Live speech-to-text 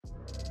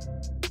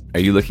Are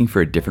you looking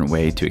for a different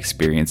way to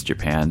experience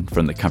Japan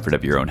from the comfort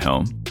of your own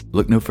home?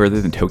 Look no further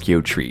than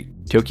Tokyo Treat.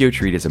 Tokyo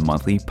Treat is a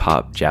monthly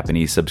pop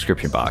Japanese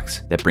subscription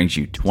box that brings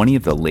you 20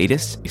 of the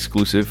latest,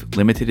 exclusive,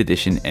 limited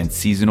edition, and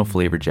seasonal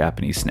flavored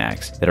Japanese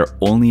snacks that are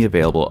only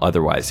available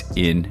otherwise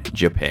in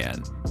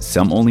Japan.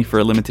 Some only for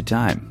a limited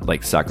time,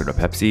 like Sakura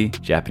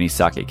Pepsi, Japanese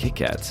sake Kit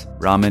Kats,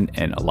 ramen,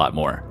 and a lot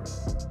more.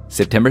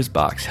 September's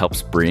box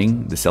helps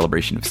bring the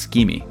celebration of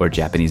Tsukimi, or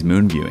Japanese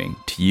moon viewing,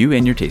 to you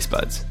and your taste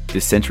buds.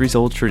 This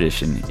centuries-old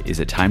tradition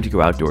is a time to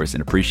go outdoors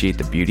and appreciate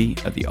the beauty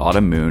of the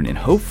autumn moon and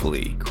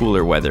hopefully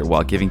cooler weather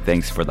while giving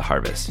thanks for the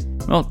harvest.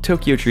 Well,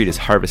 Tokyo Treat has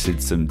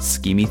harvested some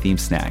Tsukimi-themed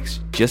snacks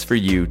just for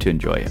you to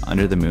enjoy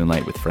under the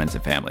moonlight with friends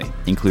and family,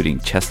 including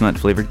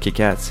chestnut-flavored Kit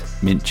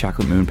Kats, mint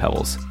chocolate moon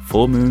pebbles,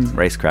 full moon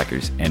rice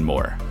crackers, and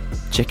more.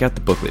 Check out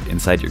the booklet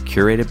inside your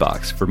curated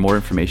box for more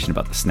information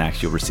about the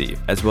snacks you'll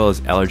receive, as well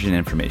as allergen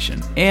information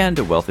and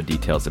a wealth of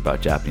details about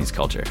Japanese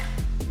culture.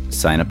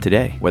 Sign up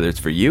today, whether it's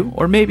for you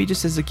or maybe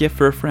just as a gift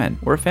for a friend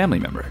or a family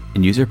member,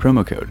 and use our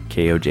promo code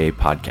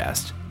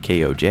KOJPODCAST,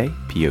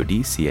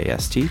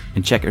 KOJPODCAST,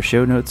 and check our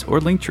show notes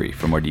or link tree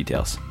for more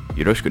details.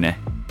 Yoroshiku ne.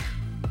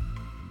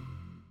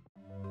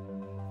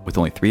 With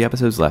only 3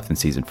 episodes left in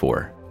Season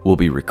 4, we'll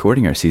be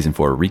recording our Season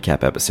 4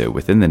 recap episode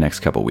within the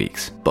next couple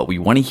weeks, but we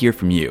want to hear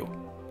from you.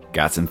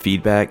 Got some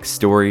feedback,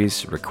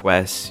 stories,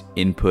 requests,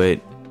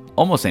 input,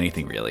 almost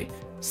anything really.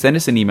 Send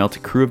us an email to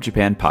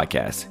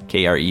crewofjapanpodcast,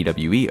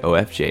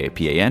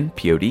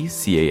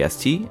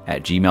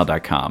 KREWOFJAPANPODCAST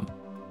 @gmail.com.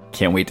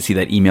 Can't wait to see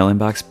that email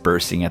inbox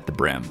bursting at the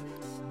brim.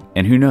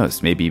 And who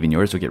knows, maybe even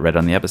yours will get read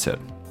on the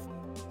episode.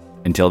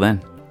 Until then,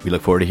 we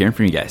look forward to hearing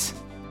from you guys.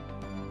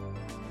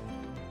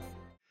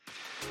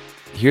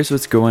 Here's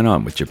what's going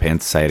on with Japan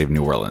Society of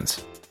New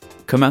Orleans.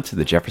 Come out to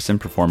the Jefferson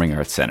Performing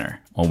Arts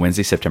Center on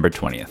Wednesday, September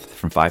 20th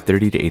from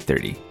 5:30 to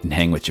 8:30 and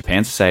hang with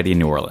Japan Society in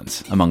New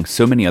Orleans, among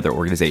so many other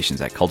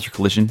organizations at Culture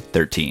Collision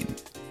 13.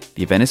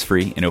 The event is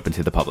free and open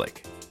to the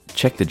public.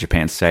 Check the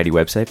Japan Society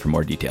website for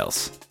more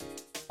details.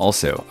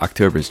 Also,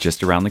 October is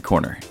just around the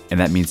corner, and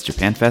that means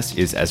Japan Fest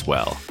is as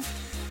well.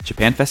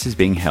 Japan Fest is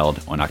being held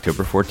on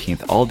October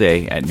 14th all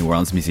day at New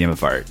Orleans Museum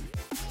of Art.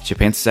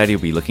 Japan Society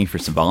will be looking for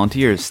some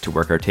volunteers to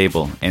work our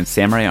table and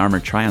samurai armor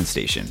try-on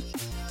station.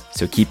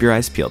 So keep your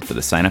eyes peeled for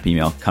the sign-up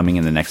email coming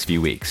in the next few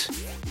weeks.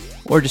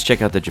 Or just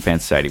check out the Japan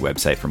Society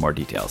website for more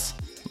details.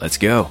 Let's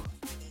go!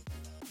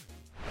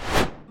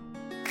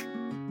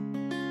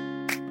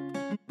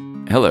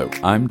 Hello,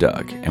 I'm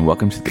Doug, and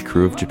welcome to the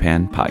Crew of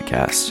Japan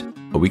podcast,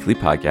 a weekly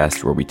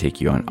podcast where we take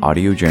you on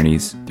audio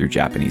journeys through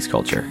Japanese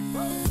culture.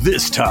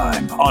 This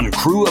time on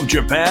Crew of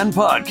Japan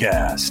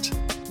podcast.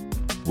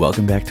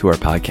 Welcome back to our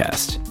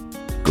podcast.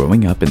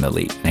 Growing up in the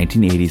late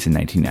 1980s and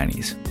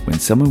 1990s, when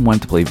someone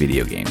wanted to play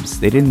video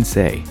games, they didn't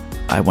say,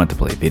 I want to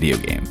play a video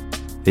game.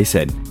 They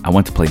said, I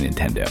want to play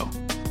Nintendo.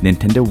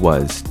 Nintendo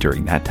was,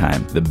 during that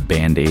time, the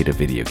Band-Aid of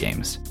video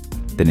games.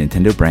 The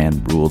Nintendo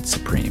brand ruled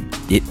supreme.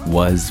 It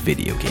was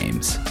video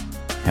games.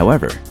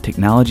 However,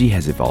 technology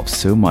has evolved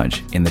so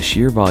much, and the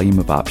sheer volume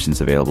of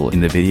options available in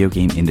the video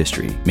game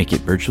industry make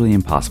it virtually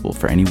impossible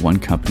for any one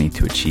company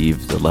to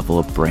achieve the level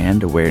of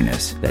brand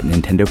awareness that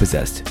Nintendo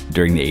possessed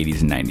during the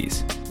 80s and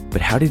 90s. But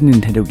how did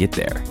Nintendo get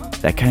there?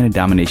 That kind of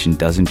domination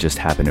doesn't just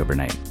happen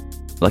overnight.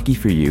 Lucky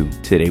for you,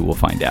 today we'll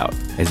find out,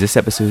 as this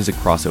episode is a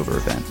crossover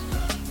event.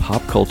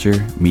 Pop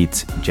culture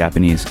meets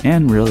Japanese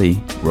and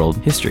really world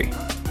history.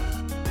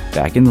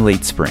 Back in the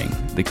late spring,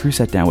 the crew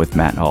sat down with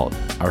Matt Alt,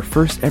 our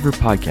first ever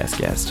podcast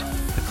guest,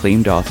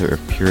 acclaimed author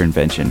of Pure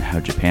Invention, How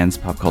Japan's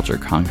Pop Culture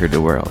Conquered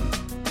the World,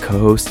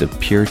 co-host of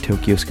Pure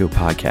Tokyoscope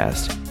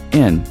podcast,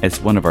 and,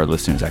 as one of our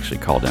listeners actually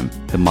called him,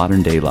 the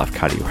modern-day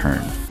Lafcadio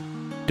Hearn.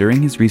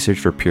 During his research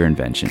for Pure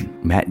Invention,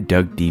 Matt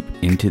dug deep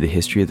into the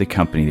history of the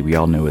company that we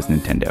all know as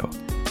Nintendo,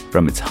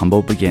 from its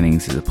humble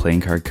beginnings as a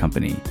playing card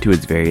company to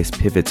its various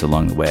pivots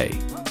along the way,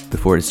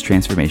 before its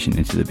transformation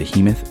into the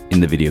behemoth in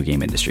the video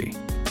game industry.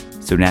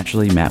 So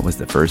naturally, Matt was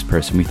the first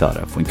person we thought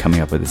of when coming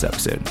up with this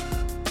episode.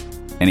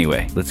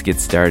 Anyway, let's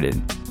get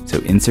started. So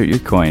insert your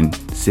coin,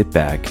 sit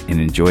back, and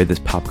enjoy this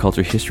pop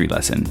culture history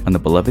lesson on the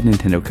beloved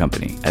Nintendo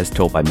company as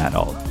told by Matt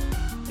Alt.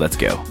 Let's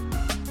go.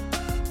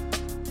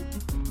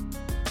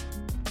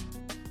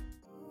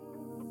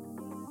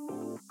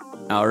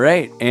 All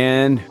right,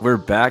 and we're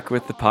back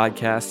with the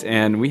podcast,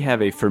 and we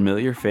have a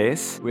familiar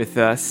face with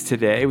us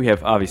today. We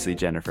have obviously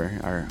Jennifer,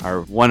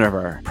 our one of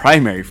our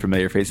primary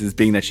familiar faces,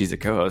 being that she's a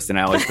co-host, and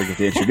I always forget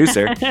to introduce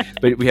her.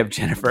 But we have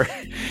Jennifer,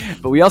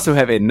 but we also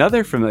have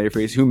another familiar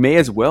face who may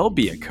as well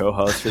be a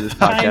co-host for this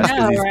podcast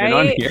because he's been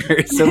on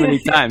here so many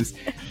times.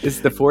 This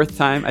is the 4th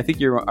time. I think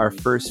you're our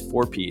first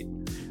 4-peat.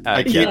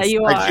 I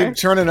keep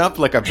turning up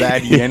like a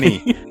bad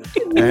Yenny.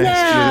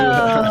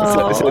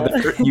 No. So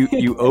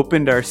you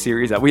opened our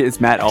series.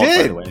 It's Matt Alt,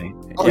 by the way.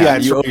 Oh yeah,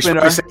 you open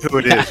our... say who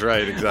it is,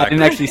 right? Exactly. I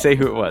didn't actually say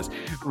who it was.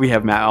 We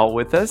have Matt Alt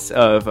with us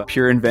of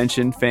Pure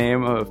Invention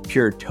fame, of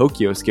Pure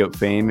Tokyo Scope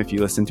fame, if you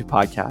listen to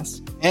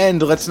podcasts.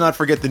 And let's not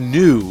forget the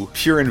new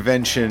Pure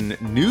Invention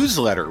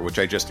newsletter, which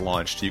I just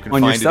launched. You can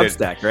on find your it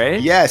Substack,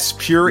 right? Yes,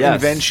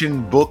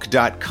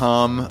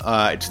 pureinventionbook.com.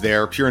 It's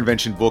there,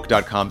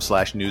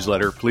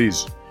 pureinventionbook.com/newsletter.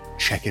 Please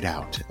check it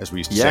out, as we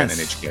used to say in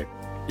NHK.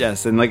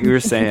 Yes, and like we were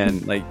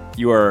saying, like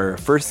you are our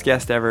first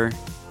guest ever,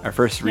 our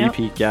first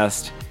repeat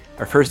guest,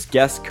 our first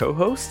guest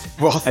co-host.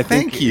 Well,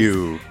 thank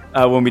you.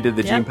 When we did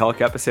the Gene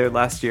Pelk episode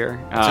last year.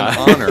 It's an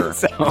honor.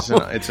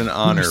 It's an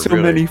honor. So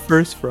many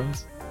firsts for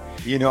us.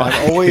 You know,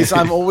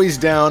 I'm always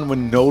down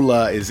when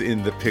Nola is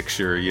in the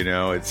picture. You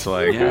know, it's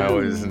like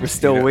we're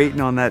still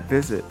waiting on that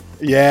visit.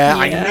 Yeah,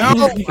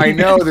 I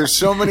know. There's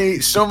so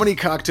many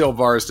cocktail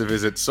bars to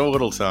visit, so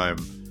little time.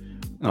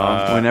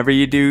 Whenever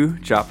you do,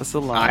 drop us a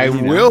line. I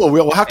will.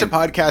 We'll have to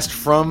podcast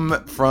from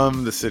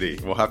the city.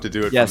 We'll have to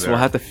do it. Yes, we'll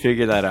have to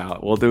figure that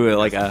out. We'll do it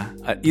like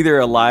either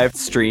a live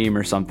stream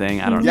or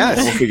something. I don't know. Yes,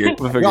 we'll figure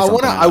something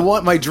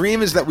out. My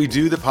dream is that we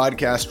do the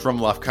podcast from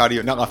not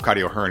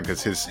Lafcadio Hearn,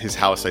 because his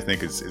house I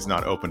think is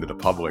not open to the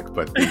public,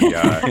 but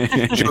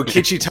the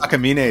Jokichi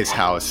Takamine's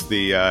house,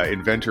 the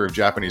inventor of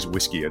Japanese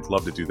whiskey. I'd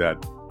love to do that.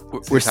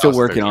 We're still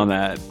working on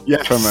that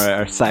from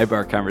our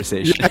sidebar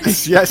conversation.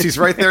 Yes, he's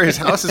right there. His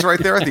house is right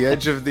there at the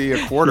edge of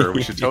the quarter.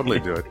 We should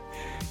totally do it.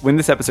 When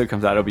this episode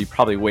comes out, it'll be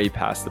probably way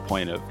past the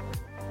point of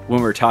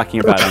when we're talking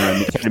about it.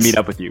 I'm trying to meet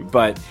up with you,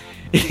 but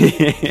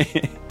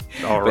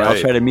all right,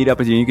 I'll try to meet up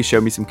with you. You can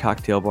show me some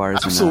cocktail bars.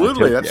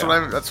 Absolutely,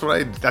 that's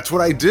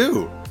what I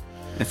do.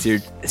 It's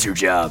your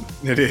job.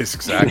 It is,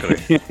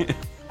 exactly.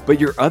 But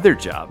your other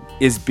job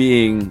is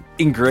being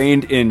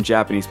ingrained in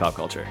Japanese pop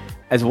culture.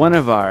 As one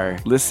of our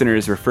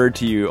listeners referred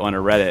to you on a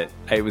Reddit,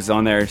 I was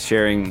on there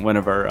sharing one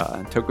of our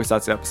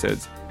Tokusatsu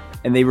episodes,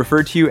 and they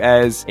referred to you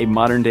as a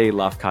modern-day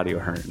Lafcadio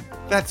Hearn.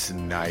 That's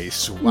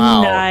nice.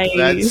 Wow. Nice.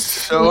 That's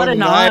so what an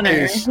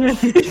nice. honor.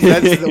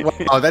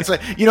 That's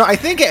like, I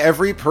think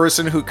every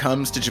person who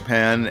comes to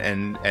Japan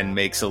and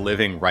makes a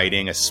living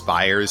writing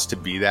aspires to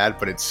be that,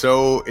 but it's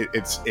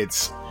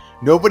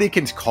nobody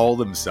can call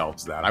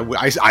themselves that.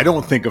 I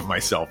don't think of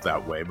myself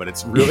that way, but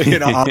it's really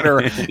an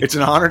honor. It's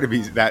an honor to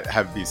be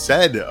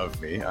said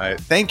of me.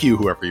 Thank you,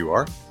 whoever you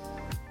are.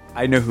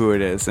 I know who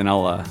it is, and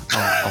I'll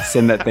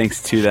send that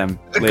thanks to them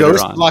later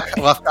Ghost on.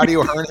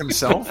 Lafcadio Hearn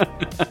himself.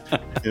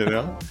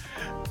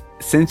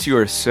 Since you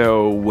are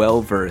so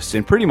well versed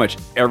in pretty much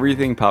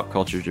everything pop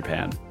culture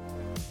Japan,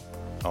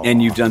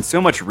 and you've done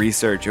so much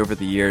research over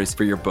the years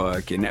for your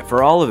book and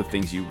for all of the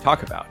things you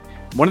talk about.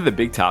 One of the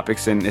big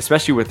topics, and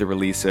especially with the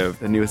release of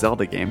the new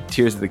Zelda game,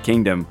 Tears of the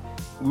Kingdom,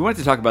 we wanted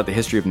to talk about the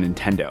history of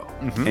Nintendo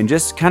and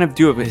just kind of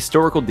do a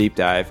historical deep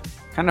dive,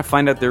 kind of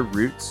find out their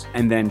roots,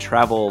 and then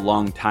travel a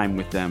long time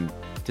with them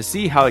to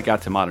see how it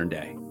got to modern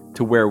day,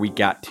 to where we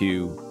got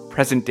to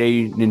present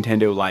day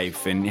Nintendo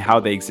life and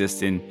how they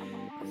exist in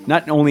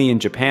not only in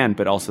Japan,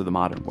 but also the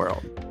modern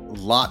world.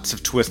 Lots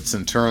of twists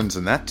and turns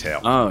in that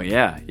tale. Oh,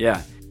 yeah.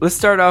 Let's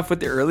start off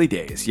with the early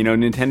days.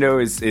 Nintendo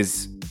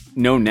is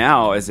known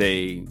now as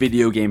a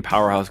video game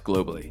powerhouse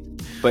globally,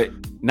 but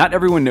not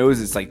everyone knows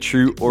its like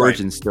true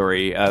origin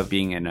story of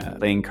being in a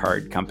playing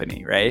card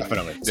company, right?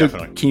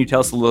 Definitely. Can you tell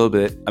us a little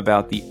bit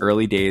about the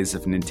early days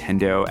of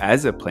Nintendo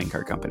as a playing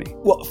card company?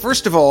 Well,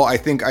 first of all, I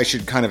think I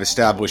should kind of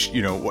establish,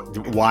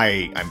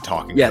 why I'm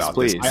talking about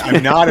please. this.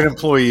 I'm not an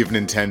employee of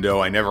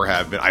Nintendo. I never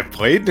have been. I've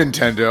played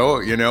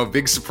Nintendo,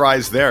 big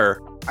surprise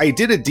there. I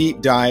did a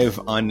deep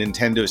dive on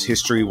Nintendo's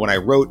history when I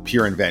wrote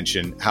Pure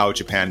Invention, How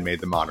Japan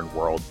Made the Modern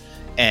World.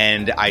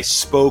 And I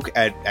spoke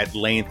at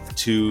length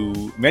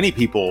to many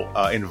people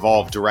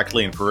involved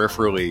directly and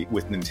peripherally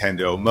with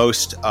Nintendo,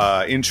 most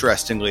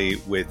interestingly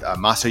with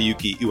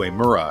Masayuki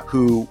Uemura,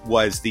 who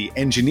was the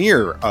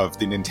engineer of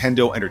the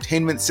Nintendo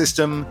Entertainment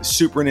System,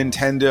 Super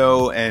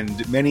Nintendo,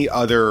 and many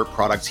other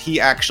products. He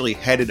actually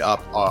headed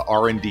up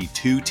R&D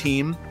 2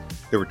 team.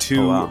 There were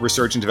two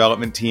research and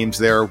development teams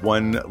there,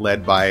 one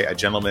led by a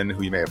gentleman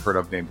who you may have heard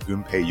of named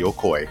Gunpei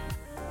Yokoi,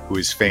 who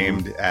is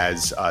famed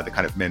as the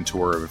kind of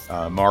mentor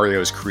of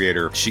Mario's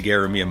creator,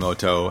 Shigeru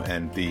Miyamoto,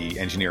 and the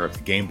engineer of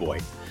the Game Boy.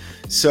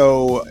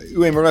 So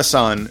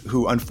Uemura-san,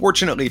 who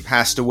unfortunately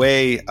passed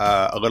away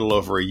a little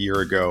over a year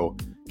ago,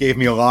 gave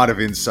me a lot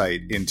of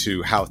insight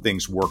into how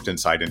things worked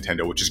inside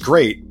Nintendo, which is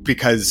great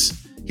because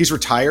he's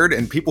retired,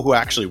 and people who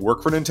actually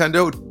work for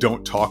Nintendo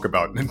don't talk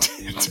about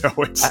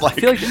Nintendo. It's I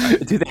feel like,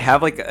 do they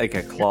have like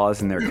a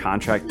clause in their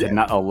contract to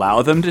not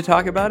allow them to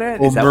talk about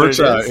it? Is that what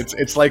it is?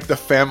 It's like the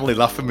family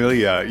La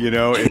Familia,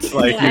 It's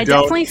like I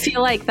definitely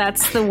feel like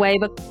that's the way.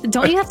 But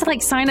don't you have to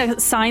like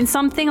sign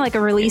something like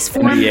a release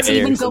form to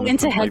even go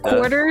into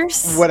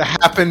headquarters? What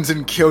happens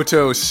in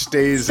Kyoto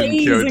stays in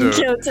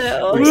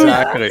Kyoto.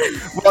 Exactly.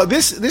 Yeah. Well,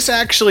 this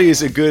actually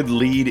is a good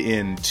lead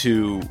in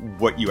to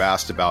what you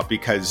asked about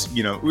because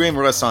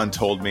Uemura-san Kawano-san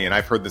told me, and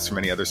I've heard this from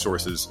many other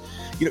sources,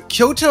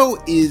 Kyoto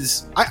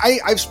is...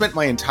 I've spent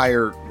my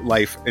entire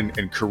life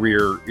and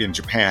career in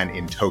Japan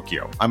in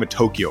Tokyo. I'm a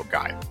Tokyo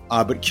guy.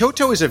 But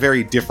Kyoto is a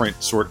very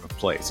different sort of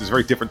place. It's a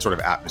very different sort of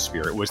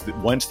atmosphere. It was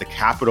once the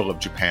capital of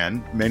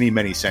Japan many,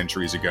 many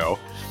centuries ago.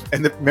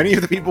 And many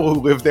of the people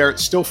who live there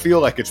still feel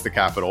like it's the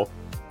capital.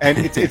 And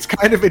it's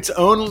kind of its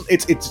own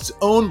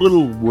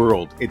little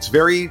world. It's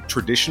very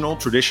traditional.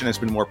 Tradition has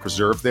been more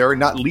preserved there,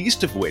 not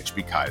least of which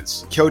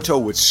because Kyoto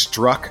was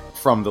struck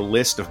from the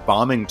list of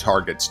bombing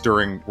targets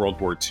during World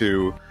War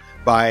II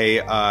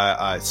by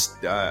I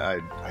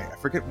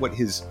forget what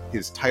his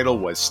title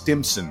was.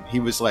 Stimson. He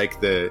was like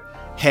the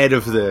head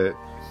of the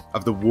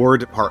War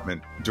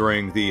Department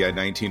during the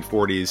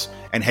 1940s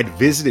and had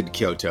visited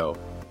Kyoto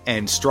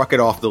and struck it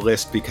off the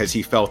list because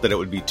he felt that it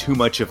would be too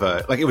much of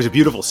it was a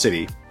beautiful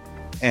city.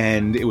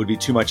 And it would be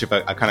too much of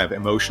a kind of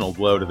emotional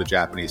blow to the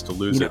Japanese to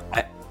lose it.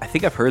 I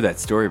think I've heard that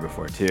story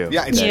before too.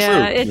 Yeah, it's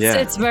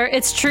true.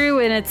 It's true,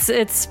 and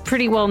it's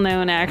pretty well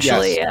known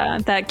actually.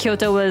 Yes. That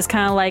Kyoto was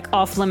kind of like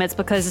off limits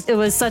because it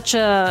was such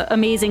a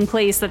amazing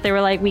place that they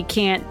were like, we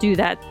can't do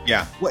that.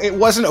 Yeah, well, it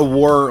wasn't a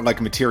war like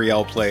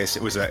materiel place.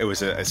 It was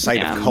a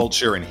site of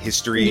culture and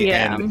history,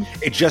 and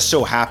it just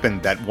so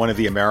happened that one of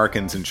the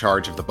Americans in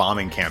charge of the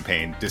bombing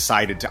campaign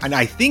decided to, and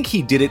I think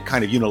he did it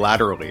kind of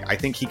unilaterally. I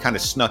think he kind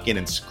of snuck in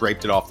and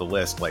scraped it off the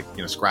list,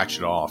 scratched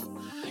it off.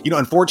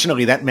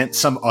 Unfortunately, that meant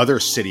some other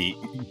city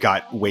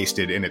got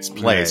wasted in its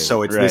place. Right,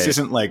 so this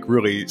isn't like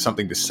really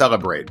something to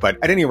celebrate. But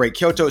at any rate,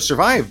 Kyoto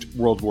survived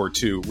World War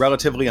II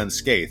relatively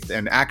unscathed.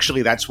 And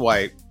actually, that's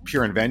why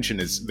Pure Invention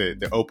is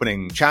the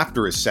opening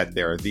chapter is set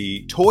there.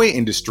 The toy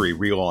industry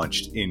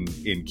relaunched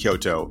in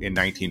Kyoto in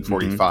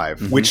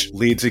 1945, which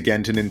leads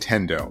again to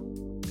Nintendo.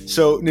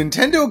 So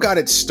Nintendo got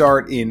its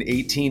start in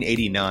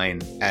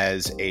 1889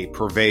 as a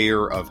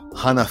purveyor of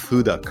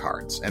Hanafuda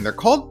cards. And they're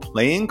called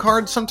playing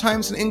cards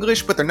sometimes in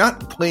English, but they're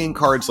not playing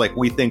cards like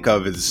we think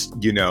of as,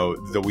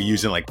 that we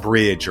use in like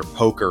bridge or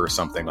poker or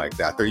something like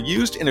that. They're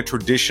used in a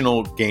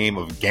traditional game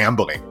of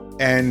gambling.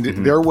 And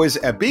there was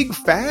a big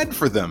fad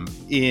for them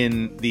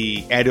in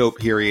the Edo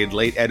period,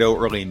 late Edo,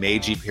 early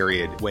Meiji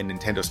period when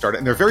Nintendo started.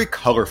 And they're very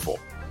colorful.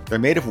 They're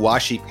made of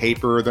washi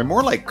paper. They're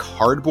more like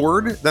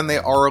cardboard than they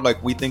are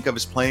like we think of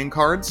as playing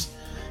cards.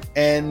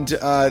 And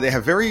they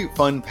have very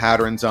fun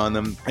patterns on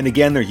them. And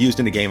again, they're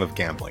used in a game of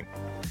gambling.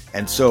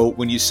 And so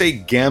when you say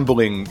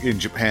gambling in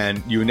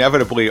Japan, you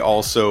inevitably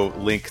also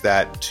link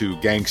that to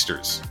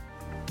gangsters.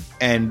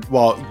 And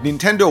while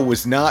Nintendo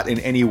was not in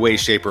any way,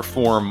 shape, or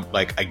form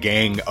like a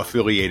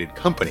gang-affiliated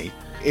company,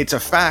 it's a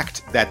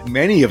fact that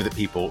many of the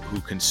people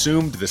who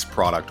consumed this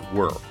product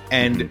were.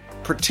 And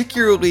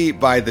particularly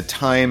by the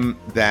time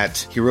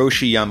that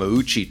Hiroshi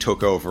Yamauchi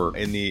took over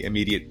in the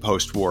immediate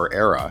post-war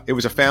era, it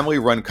was a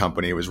family-run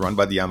company. It was run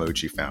by the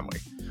Yamauchi family.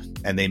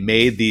 And they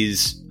made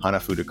these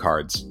Hanafuda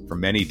cards for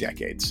many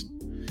decades.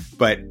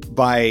 But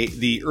by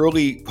the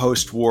early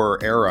post-war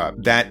era,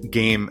 that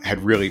game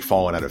had really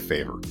fallen out of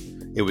favor.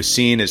 It was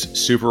seen as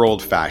super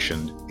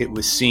old-fashioned. It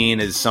was seen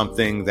as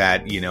something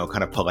that,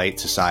 kind of polite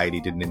society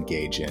didn't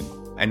engage in.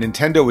 And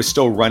Nintendo was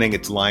still running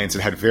its lines.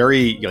 It had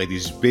very,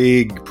 these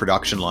big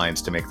production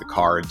lines to make the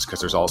cards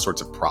because there's all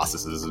sorts of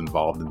processes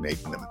involved in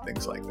making them and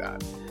things like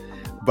that.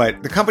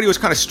 But the company was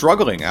kind of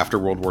struggling after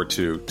World War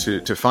II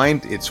to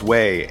find its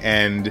way.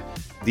 And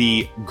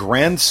the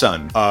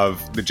grandson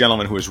of the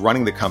gentleman who was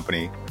running the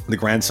company, the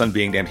grandson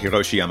being named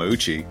Hiroshi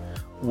Yamauchi,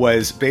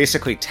 was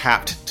basically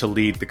tapped to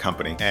lead the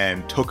company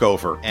and took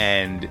over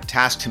and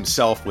tasked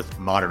himself with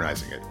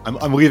modernizing it.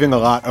 I'm leaving a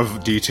lot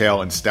of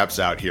detail and steps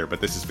out here,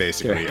 but this is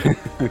basically it.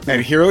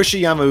 And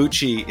Hiroshi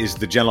Yamauchi is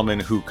the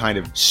gentleman who kind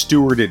of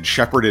shepherded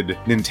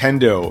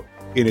Nintendo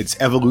in its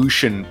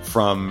evolution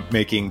from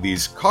making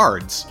these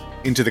cards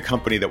into the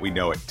company that we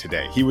know it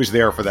today. He was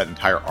there for that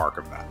entire arc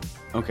of that.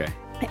 Okay.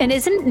 And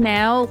isn't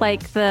now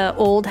like the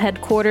old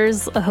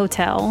headquarters a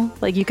hotel?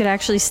 Like you could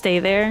actually stay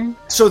there?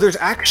 So there's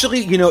actually,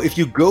 if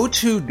you go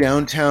to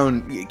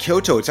downtown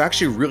Kyoto, it's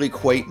actually really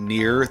quite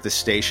near the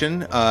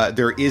station.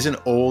 There is an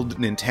old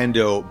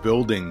Nintendo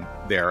building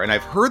there. And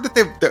I've heard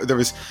that there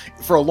was,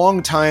 for a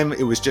long time,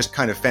 it was just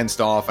kind of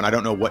fenced off. And I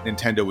don't know what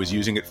Nintendo was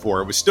using it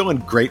for. It was still in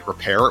great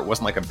repair. It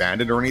wasn't like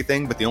abandoned or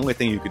anything. But the only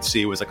thing you could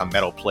see was like a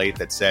metal plate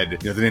that said,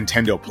 the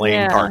Nintendo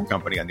Playing Card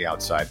Company on the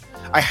outside.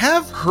 I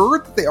have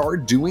heard that they are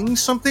doing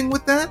something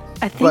with that.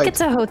 I think it's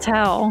a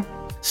hotel.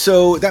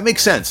 So that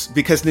makes sense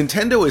because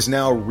Nintendo is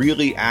now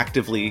really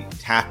actively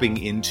tapping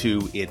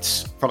into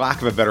its, for lack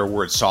of a better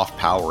word, soft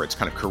power, its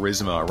kind of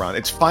charisma around.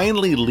 It's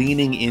finally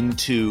leaning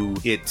into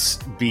its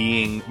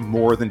being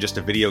more than just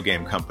a video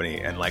game company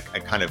and like a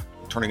kind of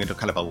turning into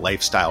kind of a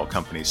lifestyle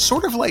company,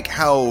 sort of like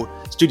how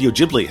Studio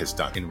Ghibli has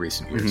done in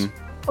recent years.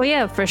 Oh,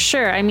 yeah, for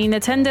sure. I mean,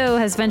 Nintendo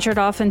has ventured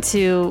off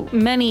into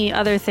many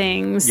other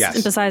things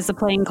besides the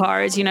playing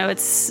cards.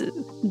 It's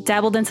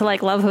dabbled into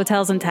like love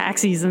hotels and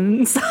taxis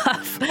and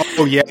stuff.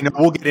 Oh yeah, no,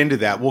 we'll get into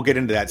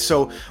that.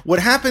 So what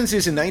happens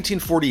is in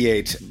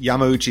 1948,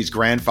 Yamauchi's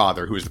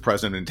grandfather, who is the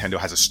president of Nintendo,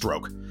 has a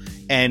stroke.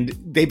 And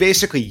they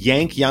basically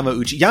yank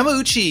Yamauchi.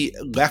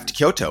 Yamauchi left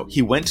Kyoto.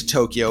 He went to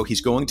Tokyo.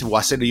 He's going to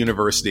Waseda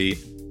University.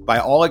 By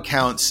all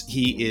accounts,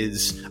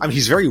 he's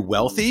very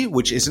wealthy,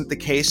 which isn't the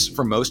case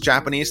for most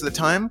Japanese at the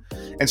time.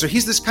 And so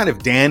he's this kind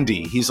of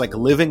dandy. He's like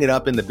living it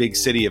up in the big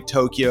city of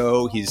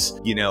Tokyo. He's,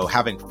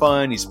 having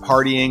fun. He's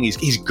partying.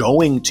 He's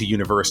going to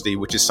university,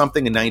 which is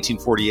something in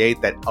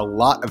 1948 that a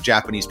lot of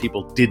Japanese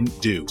people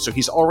didn't do. So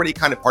he's already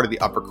kind of part of the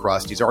upper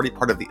crust. He's already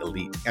part of the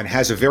elite and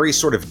has a very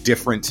sort of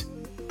different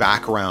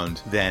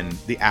background than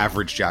the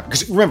average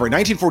Japanese. Because remember, in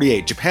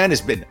 1948, Japan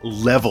has been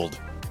leveled.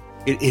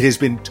 It has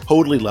been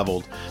totally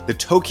leveled. The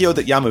Tokyo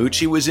that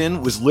Yamauchi was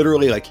in was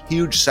literally like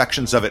huge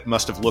sections of it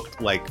must have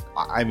looked like,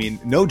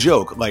 no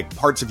joke, like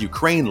parts of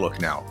Ukraine look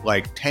now.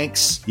 Like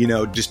tanks,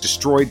 just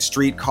destroyed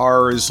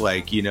streetcars,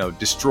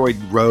 destroyed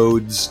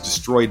roads,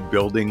 destroyed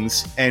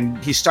buildings.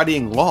 And he's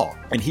studying law.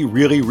 And he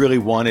really, really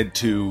wanted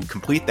to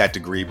complete that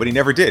degree, but he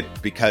never did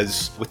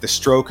because with the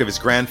stroke of his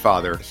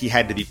grandfather, he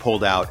had to be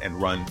pulled out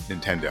and run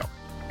Nintendo.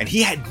 And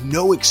he had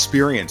no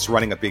experience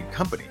running a big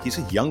company. He's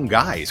a young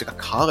guy. He's like a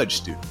college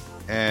student.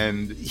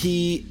 And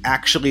he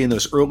actually, in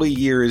those early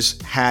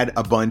years, had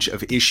a bunch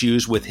of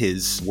issues with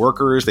his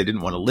workers. They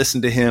didn't want to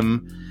listen to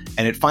him.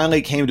 And it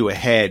finally came to a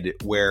head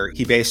where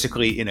he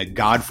basically, in a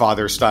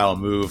Godfather-style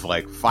move,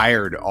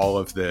 fired all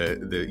of the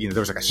there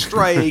was a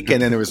strike,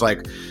 and then there was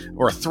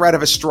or a threat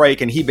of a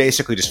strike, and he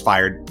basically just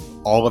fired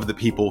all of the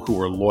people who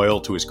were loyal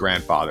to his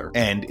grandfather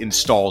and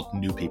installed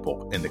new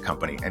people in the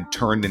company and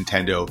turned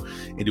Nintendo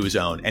into his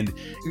own. And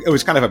it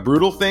was kind of a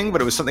brutal thing,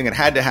 but it was something that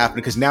had to happen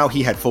because now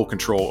he had full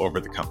control over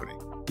the company.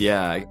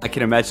 Yeah, I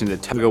can imagine the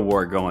tug of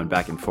war going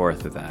back and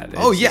forth with that.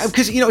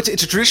 Because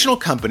it's a traditional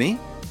company.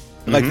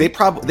 Like they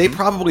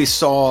probably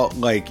saw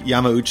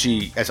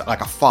Yamauchi as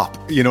like a fop,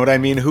 you know what I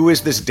mean? Who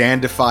is this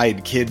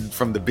dandified kid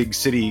from the big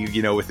city,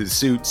 with his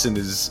suits and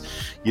his,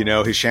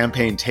 his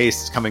champagne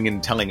tastes coming in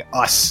and telling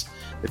us,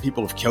 the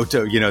people of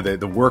Kyoto,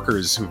 the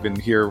workers who've been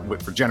here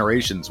for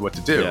generations, what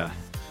to do. Yeah.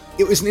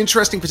 It was an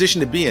interesting position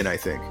to be in, I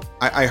think.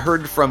 I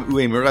heard from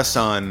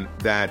Uemura-san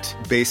that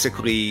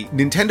basically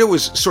Nintendo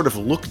was sort of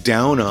looked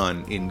down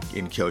on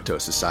in Kyoto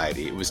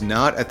society. It was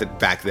not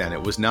back then,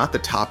 it was not the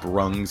top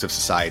rungs of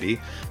society,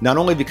 not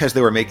only because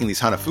they were making these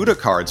Hanafuda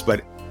cards,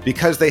 but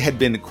because they had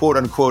been quote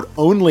unquote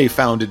only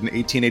founded in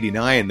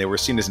 1889, they were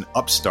seen as an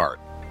upstart.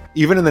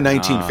 Even in the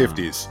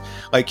 1950s.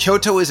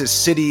 Kyoto is a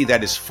city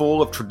that is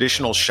full of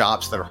traditional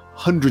shops that are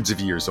hundreds of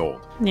years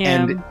old.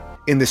 Yeah. And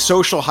in the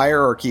social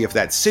hierarchy of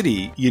that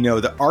city,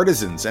 the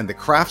artisans and the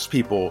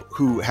craftspeople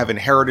who have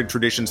inherited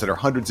traditions that are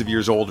hundreds of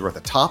years old are at the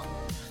top.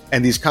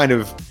 And these kind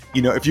of,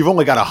 if you've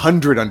only got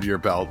 100 under your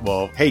belt,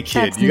 well, hey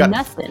kid, you got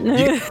nothing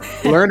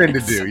learning to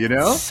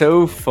do,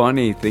 So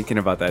funny thinking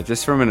about that,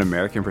 just from an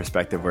American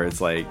perspective, where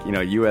it's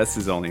U.S.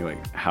 is only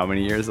how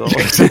many years old?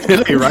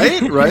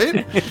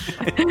 right?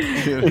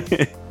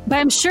 But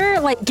I'm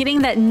sure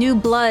getting that new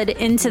blood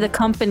into the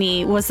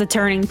company was the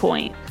turning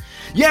point.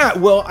 Yeah,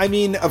 well,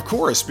 of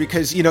course,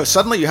 because,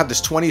 suddenly you have this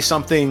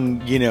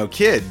 20-something,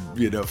 kid,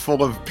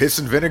 full of piss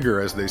and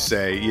vinegar, as they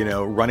say,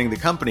 running the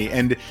company.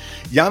 And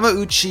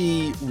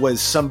Yamauchi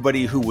was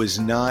somebody who was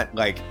not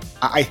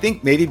I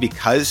think maybe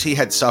because he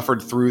had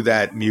suffered through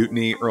that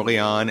mutiny early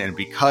on and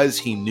because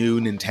he knew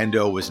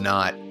Nintendo was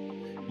not,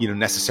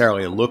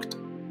 necessarily looked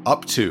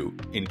up to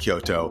in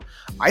Kyoto,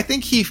 I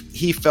think he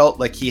felt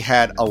like he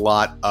had a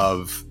lot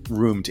of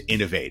room to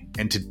innovate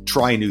and to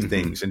try new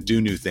things and do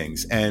new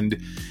things.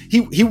 And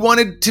he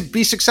wanted to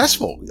be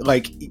successful.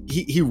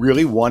 He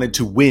really wanted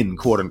to win,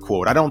 quote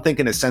unquote. I don't think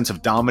in a sense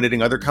of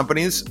dominating other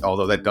companies,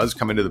 although that does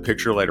come into the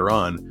picture later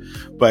on,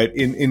 but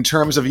in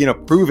terms of,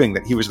 proving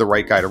that he was the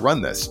right guy to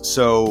run this.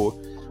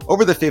 So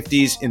over the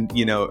 50s and,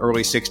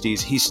 early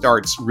 60s, he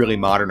starts really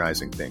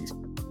modernizing things.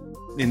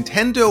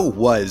 Nintendo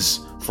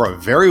was, for a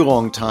very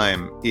long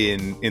time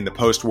in the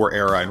post-war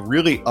era and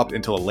really up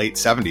until the late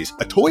 70s,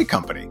 a toy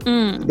company.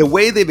 The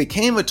way they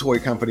became a toy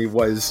company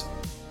was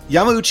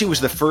Yamauchi was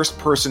the first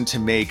person to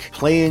make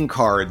playing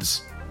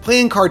cards.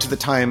 Playing cards at the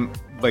time,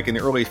 in the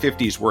early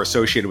 50s, were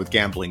associated with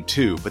gambling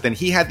too. But then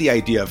he had the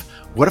idea of,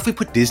 what if we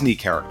put Disney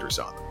characters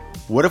on them?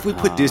 What if we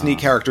put Disney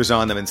characters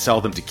on them and sell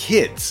them to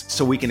kids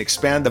so we can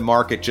expand the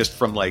market just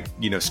from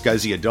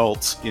scuzzy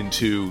adults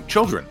into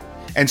children?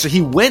 And so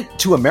he went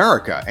to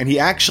America and he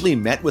actually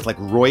met with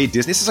Roy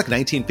Disney. This is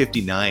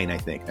 1959, I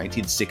think,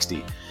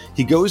 1960.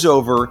 He goes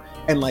over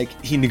and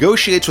he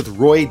negotiates with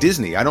Roy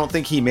Disney. I don't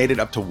think he made it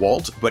up to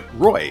Walt, but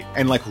Roy.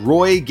 And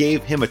Roy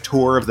gave him a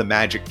tour of the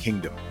Magic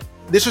Kingdom.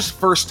 This was the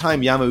first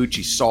time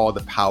Yamauchi saw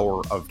the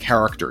power of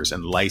characters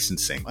and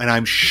licensing. And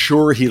I'm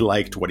sure he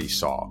liked what he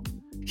saw.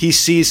 He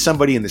sees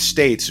somebody in the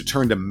States who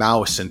turned a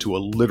mouse into a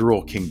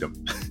literal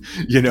kingdom,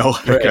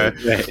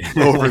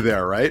 over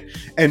there, right?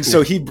 And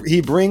so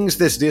he brings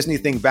this Disney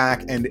thing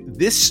back, and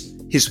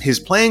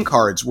his playing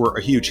cards were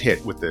a huge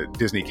hit with the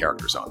Disney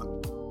characters on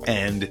them.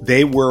 And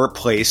they were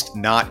placed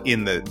not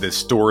in the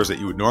stores that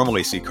you would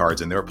normally see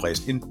cards in, they were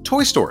placed in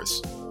toy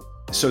stores.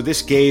 So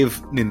this gave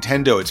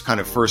Nintendo its kind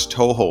of first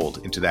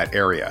toehold into that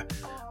area.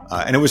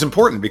 And it was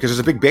important because there's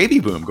a big baby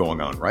boom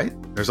going on, right?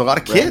 There's a lot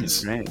of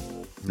kids.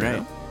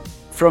 Right.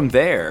 From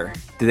there,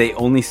 do they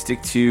only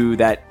stick to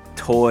that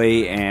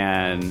toy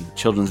and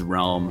children's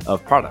realm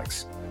of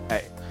products?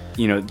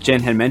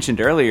 Jen had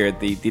mentioned earlier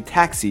the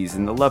taxis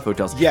and the love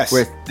hotels. Yes.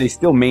 Where they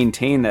still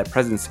maintain that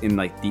presence in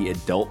like the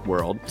adult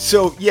world.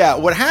 So yeah,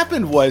 what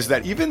happened was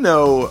that even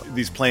though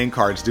these playing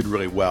cards did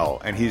really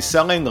well, and he's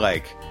selling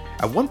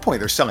at one point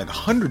they're selling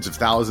hundreds of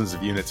thousands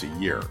of units a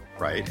year,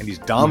 right? And he's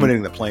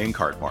dominating the playing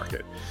card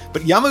market.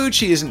 But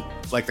Yamauchi isn't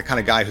like the kind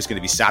of guy who's going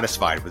to be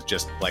satisfied with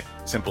just like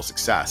simple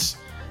success.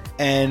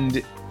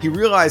 And he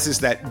realizes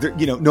that,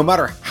 no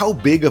matter how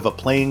big of a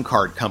playing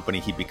card company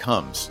he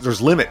becomes,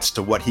 there's limits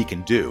to what he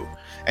can do.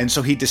 And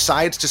so he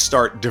decides to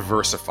start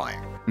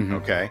diversifying.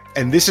 Okay.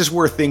 And this is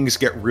where things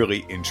get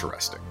really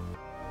interesting.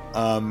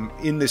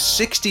 In the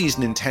 60s,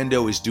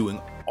 Nintendo is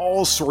doing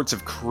all sorts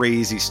of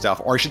crazy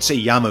stuff, or I should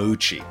say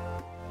Yamauchi.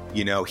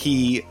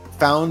 He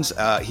founds,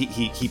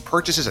 he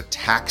purchases a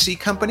taxi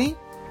company.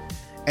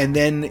 And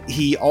then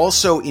he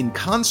also, in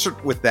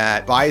concert with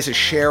that, buys a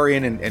share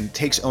in and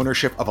takes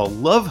ownership of a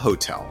love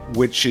hotel,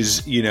 which is,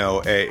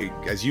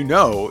 as you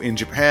know, in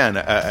Japan,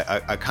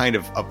 a kind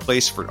of a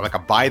place for like a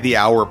by the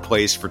hour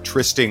place for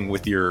trysting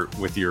with your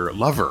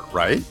lover,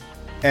 right?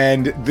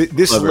 And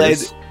this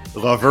Lovers.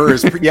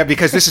 Lovers, yeah,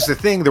 because this is the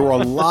thing. There were a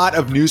lot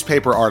of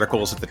newspaper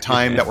articles at the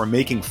time that were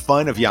making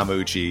fun of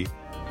Yamauchi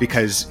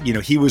because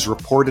he was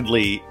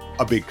reportedly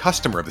a big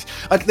customer of this.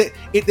 Like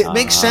it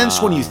makes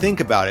sense when you think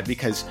about it,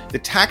 because the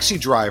taxi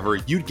driver,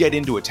 you'd get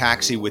into a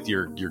taxi with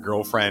your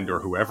girlfriend or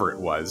whoever it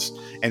was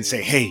and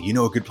say, hey,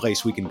 a good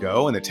place we can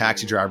go? And the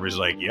taxi driver is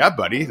like, yeah,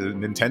 buddy, the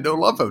Nintendo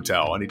Love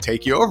Hotel. And he'd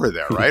take you over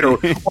there, right? or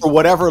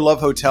whatever love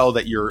hotel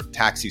that your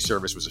taxi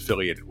service was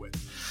affiliated with.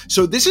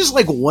 So this is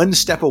like one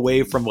step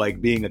away from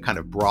like being a kind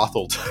of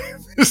brothel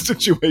type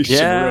situation,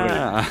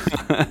 yeah.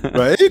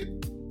 Really.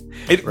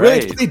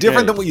 Right? It's really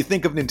different than what you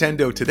think of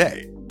Nintendo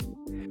today.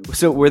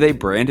 So were they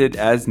branded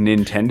as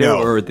Nintendo,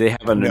 or they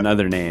have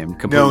another name?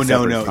 Completely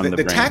separate from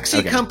the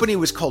taxi company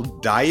was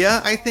called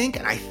Daya, I think,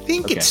 and I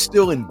think it's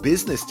still in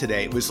business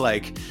today. It was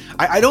like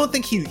I don't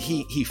think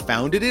he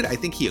founded it. I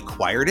think he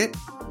acquired it.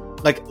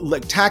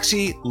 Like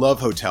Taxi Love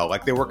Hotel,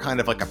 like they were kind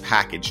of like a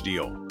package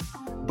deal.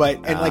 But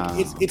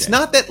it's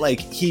not that like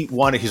he's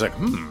like,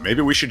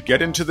 maybe we should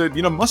get into the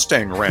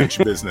Mustang Ranch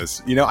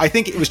business. I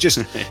think it was just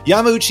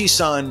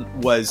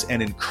Yamauchi-san was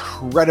an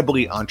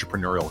incredibly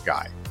entrepreneurial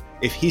guy.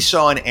 If he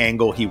saw an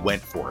angle, he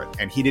went for it,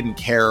 and he didn't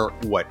care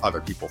what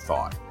other people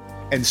thought.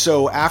 And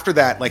so after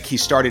that, like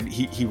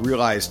he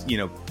realized,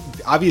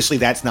 obviously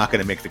that's not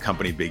going to make the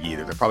company big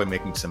either. They're probably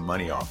making some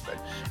money off of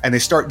it. And they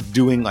start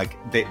doing like,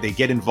 they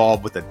get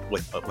involved with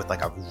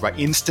like a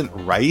instant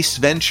rice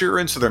venture.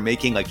 And so they're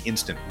making like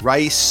instant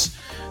rice.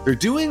 They're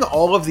doing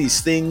all of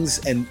these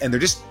things and they're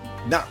just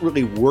not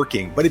really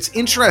working. But it's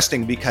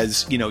interesting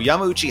because,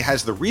 Yamauchi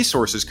has the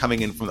resources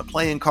coming in from the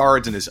playing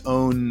cards and his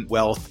own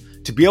wealth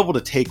to be able to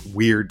take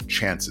weird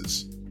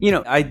chances.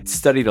 I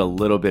studied a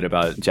little bit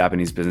about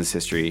Japanese business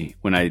history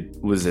when I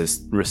was a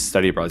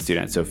study abroad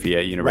student at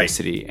Sophia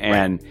University. Right.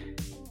 And,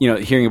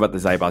 hearing about the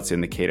Zaibatsu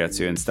and the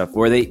Keiretsu and stuff,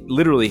 where they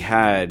literally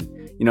had,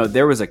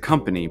 there was a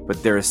company,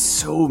 but there are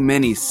so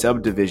many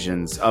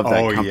subdivisions of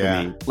that company.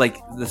 Yeah. Like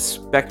the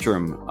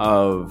spectrum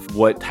of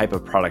what type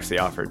of products they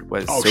offered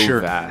was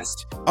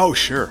vast. Oh,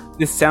 sure.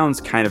 This sounds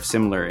kind of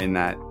similar in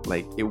that,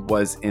 like, it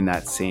was in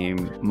that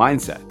same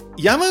mindset.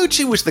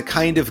 Yamauchi was the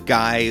kind of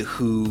guy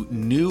who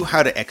knew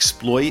how to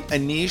exploit a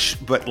niche,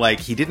 but like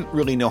he didn't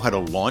really know how to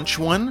launch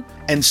one.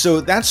 And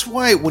so that's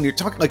why when you're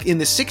talking like in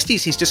the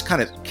 60s, he's just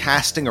kind of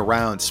casting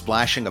around,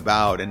 splashing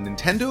about. And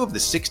Nintendo of the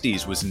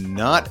 60s was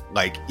not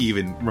like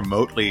even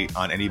remotely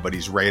on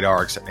anybody's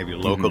radar, except maybe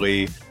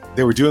locally.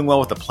 They were doing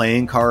well with the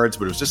playing cards,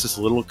 but it was just this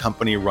little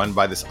company run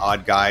by this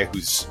odd guy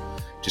who's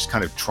just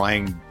kind of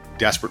trying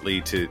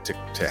desperately to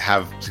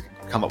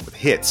come up with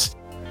hits.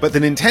 But the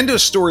Nintendo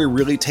story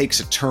really takes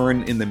a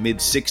turn in the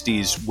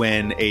mid-60s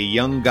when a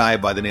young guy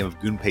by the name of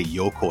Gunpei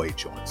Yokoi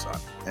joins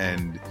up.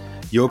 And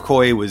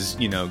Yokoi was,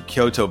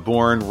 Kyoto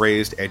born,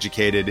 raised,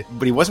 educated,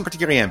 but he wasn't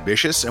particularly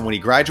ambitious. And when he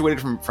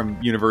graduated from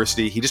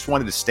university, he just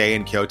wanted to stay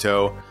in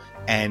Kyoto.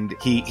 And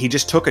he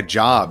just took a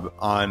job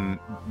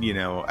on, he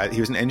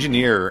was an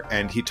engineer,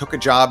 and he took a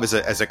job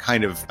as a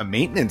kind of a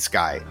maintenance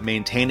guy,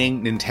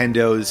 maintaining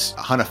Nintendo's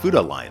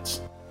Hanafuda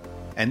lines.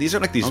 And these are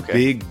like these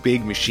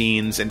big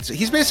machines. And so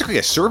he's basically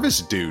a service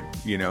dude.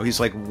 He's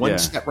like one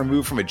step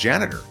removed from a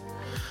janitor.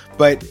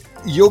 But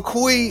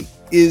Yokoi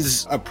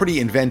is a pretty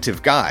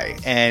inventive guy.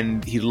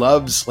 And he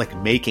loves like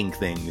making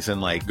things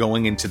and like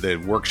going into the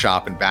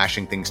workshop and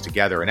bashing things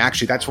together. And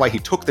actually, that's why he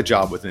took the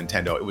job with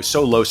Nintendo. It was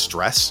so low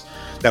stress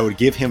that would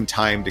give him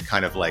time to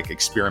kind of like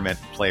experiment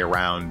and play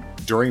around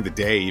during the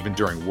day, even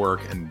during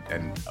work and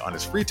on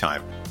his free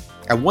time.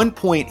 At one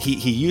point,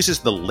 he uses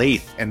the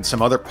lathe and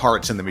some other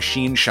parts in the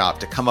machine shop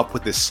to come up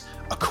with this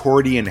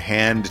accordion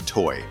hand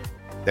toy.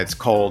 that's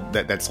called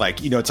that's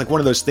like, it's like one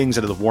of those things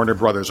out of the Warner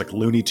Brothers, like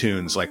Looney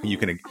Tunes, like you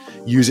can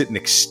use it and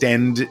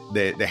extend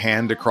the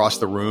hand across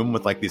the room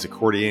with like these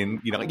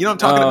accordion, you know what I'm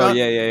talking about?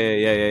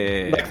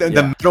 Yeah. Like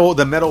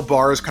the metal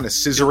bars kind of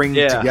scissoring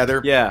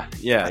together. Yeah.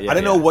 I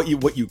don't know what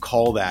you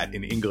call that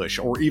in English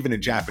or even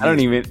in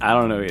Japanese. I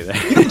don't know either.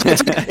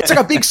 It's like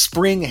a big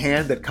spring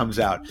hand that comes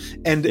out,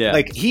 and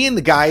like he and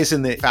the guys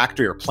in the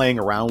factory are playing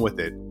around with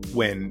it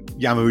when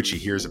Yamauchi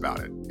hears about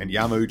it, and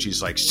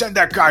Yamauchi's like, "Send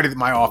that guy to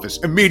my office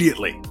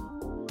immediately."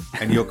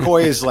 And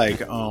Yokoi is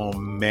like, "Oh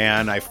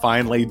man, I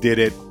finally did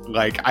it.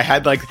 Like I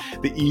had like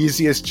the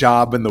easiest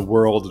job in the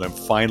world and I'm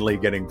finally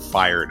getting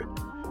fired."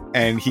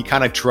 And he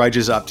kind of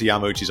trudges up to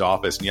Yamauchi's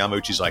office, and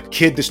Yamauchi's like,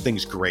 "Kid, this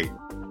thing's great.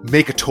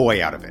 Make a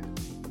toy out of it."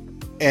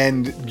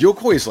 And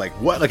Yokoi is like,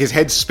 "What?" Like his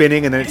head's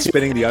spinning and then it's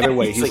spinning the other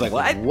way. He's like,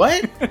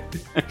 "What?"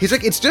 He's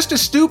like, "It's just a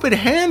stupid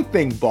hand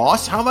thing,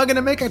 boss. How am I going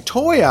to make a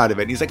toy out of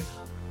it?" And he's like,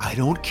 "I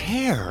don't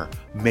care.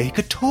 Make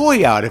a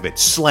toy out of it."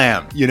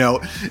 Slam,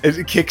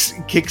 it kicks,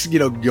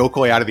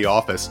 Yokoi out of the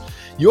office.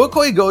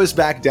 Yokoi goes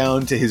back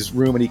down to his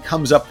room and he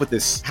comes up with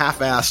this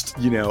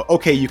half-assed,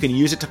 okay, you can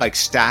use it to like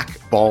stack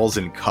balls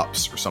in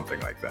cups or something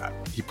like that.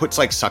 He puts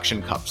like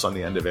suction cups on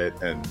the end of it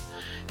and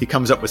he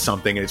comes up with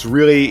something, and it's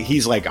really,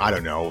 he's like, I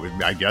don't know,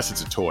 I guess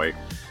it's a toy.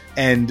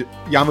 And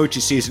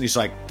Yamauchi sees it and he's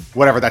like,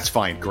 whatever, that's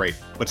fine, great,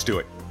 let's do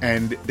it.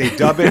 And they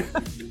dub it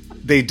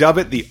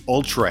the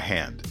Ultra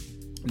Hand.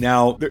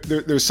 Now,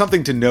 there's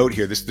something to note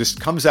here. This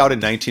comes out in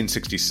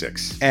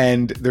 1966,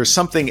 and there's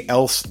something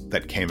else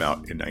that came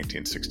out in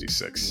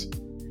 1966.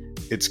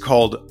 It's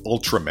called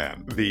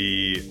Ultraman,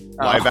 the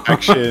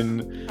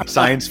live-action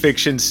science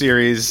fiction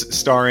series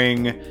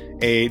starring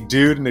a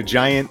dude in a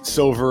giant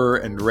silver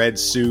and red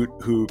suit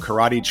who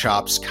karate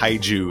chops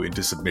kaiju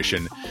into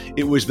submission.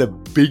 It was the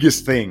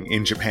biggest thing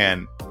in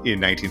Japan in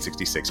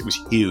 1966. It was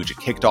huge. It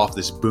kicked off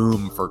this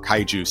boom for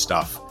kaiju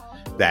stuff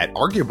that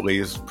arguably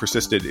has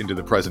persisted into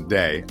the present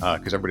day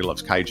because everybody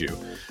loves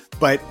kaiju.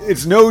 But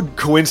it's no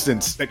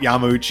coincidence that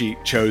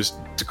Yamauchi chose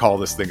to call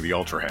this thing the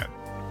Ultra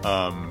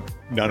Hand.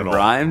 None at all.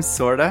 Rhymes,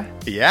 sorta?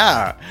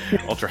 Yeah.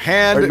 Ultra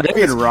Hand. Or not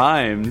even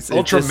rhymes.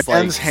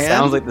 Ultraman's hand.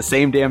 Sounds like the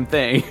same damn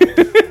thing.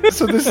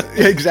 So this,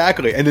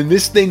 exactly. And then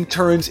this thing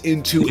turns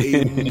into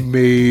a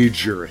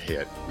major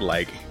hit.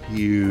 Like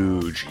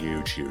huge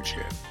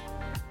hit.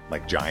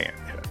 Like giant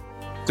hit.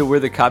 So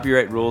were the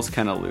copyright rules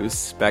kind of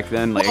loose back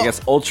then? Like, I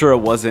guess Ultra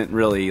wasn't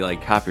really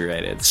like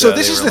copyrighted. So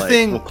this is the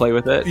thing. We'll play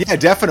with it. Yeah,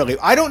 definitely.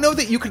 I don't know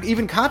that you could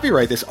even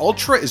copyright this.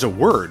 Ultra is a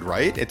word,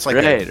 right? It's like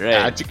an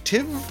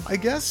adjective, I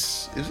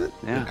guess. Is it?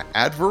 Yeah.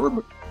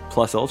 Adverb?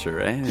 Plus Ultra,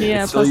 right?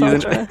 Yeah, plus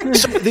Ultra.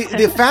 So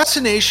the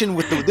fascination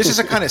with this is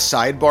a kind of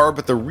sidebar,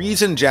 but the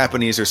reason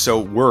Japanese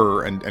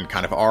are and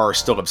kind of are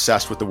still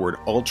obsessed with the word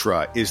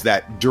Ultra is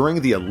that during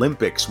the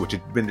Olympics, which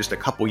had been just a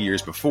couple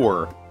years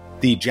before,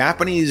 the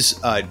Japanese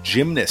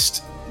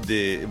gymnast,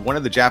 one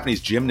of the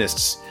Japanese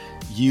gymnasts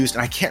used,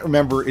 and I can't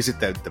remember, is it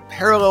the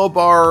parallel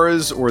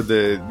bars or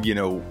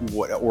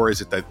or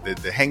is it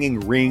the hanging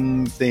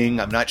ring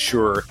thing? I'm not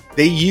sure.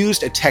 They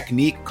used a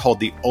technique called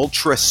the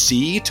Ultra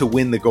C to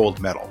win the gold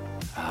medal.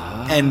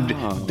 And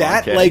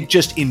that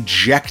just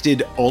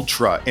injected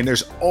Ultra, and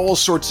there's all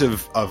sorts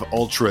of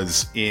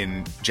Ultras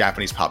in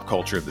Japanese pop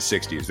culture of the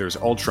 60s. There's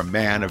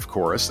Ultraman, of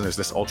course, and there's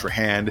this Ultra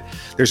Hand.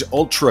 There's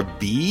Ultra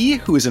B,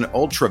 who is an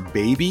Ultra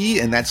Baby,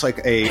 and that's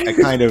like a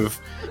kind of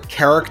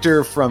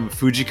character from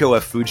Fujiko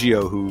F.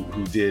 Fujio who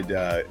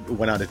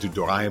went on to do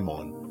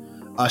Doraemon.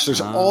 So there's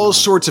all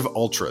sorts of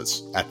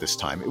Ultras at this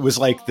time. It was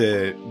like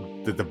the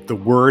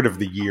word of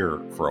the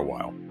year for a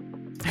while.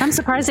 I'm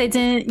surprised they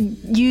didn't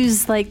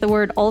use like the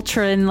word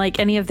Ultra in like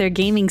any of their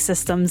gaming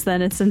systems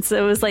then, since it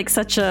was like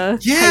such a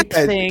hype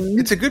thing.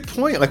 It's a good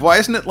point. Like, why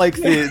isn't it like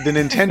the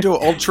Nintendo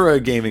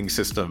Ultra gaming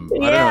system?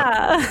 I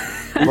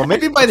don't know. Well,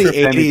 maybe by the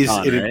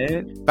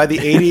 80s, by the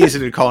 80s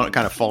it had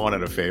kind of fallen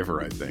out of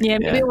favor, I think. Yeah,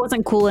 maybe it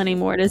wasn't cool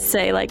anymore to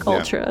say like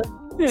Ultra.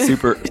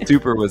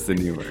 Super was the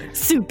new word.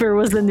 Super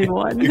was the new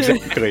one.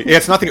 Exactly. Yeah,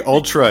 it's not the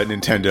Ultra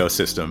Nintendo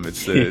system.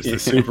 It's the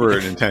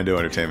Super Nintendo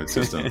Entertainment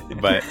System.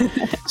 But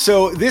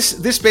so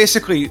this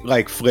basically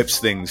like flips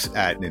things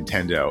at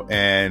Nintendo,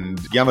 and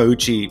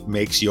Yamauchi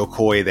makes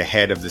Yokoi the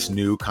head of this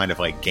new kind of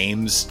like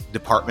games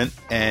department,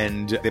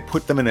 and they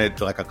put them in a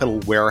little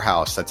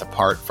warehouse that's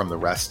apart from the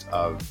rest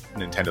of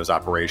Nintendo's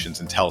operations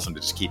and tells them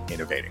to just keep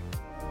innovating.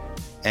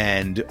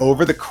 And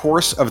over the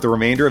course of the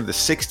remainder of the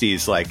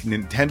 60s, like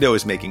Nintendo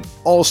is making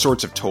all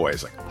sorts of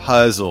toys, like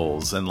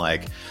puzzles, and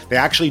like they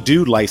actually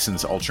do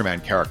license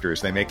Ultraman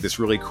characters. They make this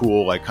really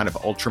cool, like kind of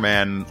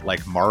Ultraman,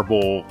 like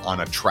marble on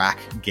a track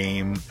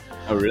game.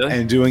 Oh, really?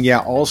 And doing,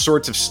 all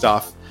sorts of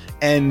stuff.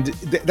 And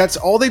that's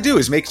all they do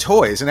is make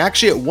toys. And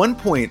actually at one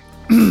point,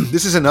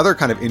 this is another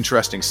kind of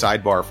interesting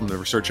sidebar from the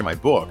research in my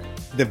book.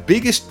 The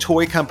biggest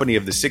toy company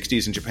of the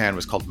 60s in Japan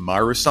was called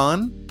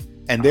Marusan.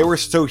 And they were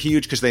so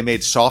huge because they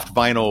made soft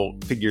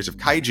vinyl figures of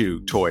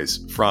kaiju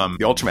toys from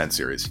the Ultraman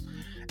series.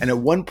 And at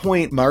one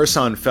point,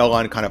 Marusan fell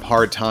on kind of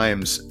hard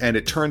times, and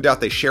it turned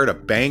out they shared a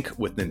bank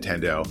with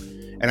Nintendo.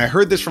 And I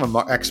heard this from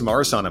an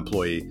ex-Marusan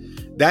employee.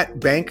 That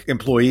bank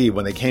employee,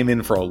 when they came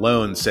in for a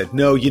loan, said,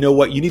 no, you know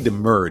what? You need to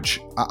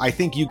merge. I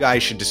think you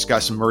guys should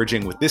discuss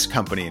merging with this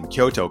company in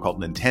Kyoto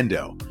called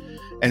Nintendo.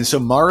 And so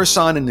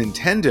Marusan and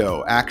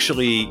Nintendo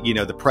actually,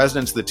 the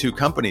presidents of the two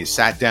companies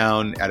sat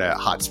down at a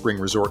hot spring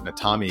resort in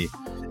Atami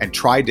and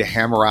tried to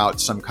hammer out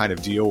some kind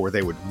of deal where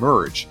they would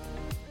merge.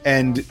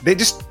 And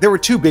there were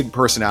two big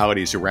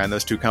personalities who ran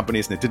those two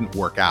companies, and it didn't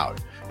work out.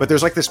 But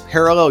there's like this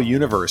parallel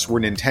universe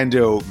where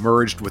Nintendo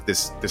merged with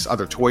this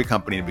other toy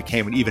company and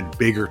became an even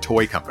bigger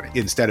toy company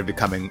instead of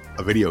becoming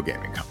a video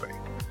gaming company.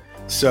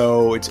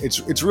 So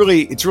it's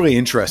really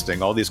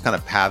interesting, all these kind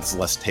of paths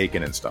less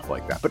taken and stuff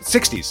like that. But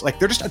 60s, like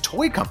they're just a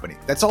toy company.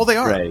 That's all they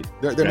are. Right.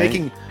 They're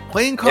making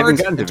playing cards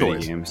and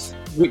toys. Games.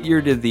 What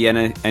year did the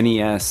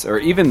NES or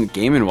even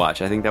Game &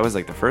 Watch? I think that was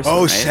like the first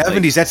one, right?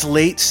 70s. That's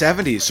late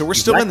 70s. So we're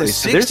still in the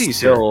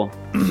 60s.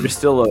 There's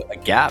still a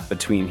gap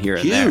between here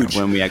and there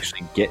when we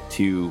actually get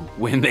to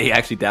when they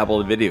actually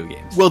dabble in video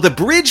games. Well, the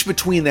bridge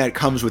between that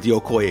comes with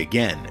Yokoi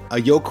again.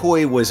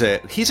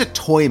 Yokoi he's a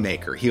toy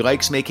maker. He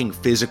likes making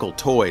physical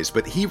toys,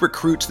 but he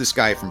recruits this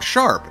guy from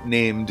Sharp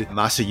named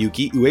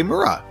Masayuki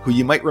Uemura, who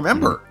you might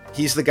remember. Mm-hmm.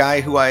 He's the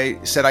guy who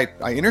I said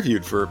I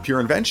interviewed for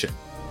Pure Invention.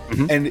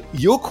 Mm-hmm. And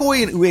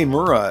Yokoi and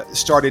Uemura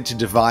started to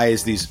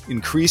devise these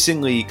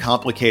increasingly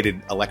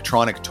complicated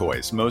electronic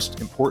toys. Most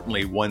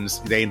importantly,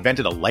 they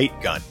invented a light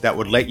gun that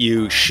would let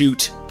you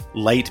shoot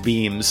light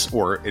beams,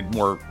 or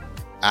more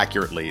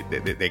accurately,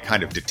 they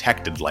kind of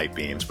detected light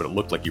beams, but it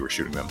looked like you were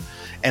shooting them,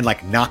 and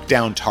like knock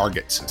down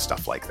targets and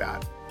stuff like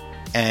that.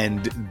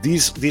 And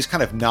these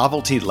kind of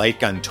novelty light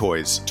gun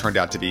toys turned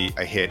out to be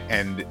a hit.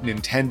 And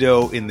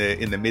Nintendo in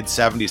the mid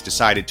 70s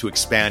decided to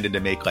expand and to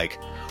make like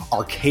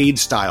arcade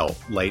style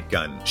light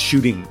gun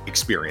shooting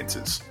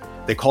experiences.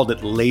 They called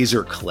it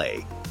Laser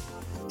Clay.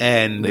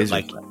 And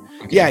Clay.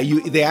 Okay. Yeah,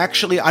 they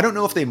actually, I don't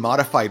know if they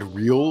modified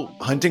real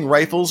hunting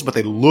rifles, but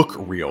they look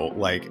real.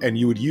 And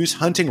you would use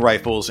hunting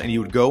rifles and you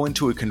would go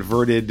into a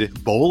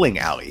converted bowling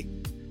alley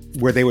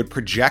where they would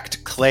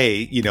project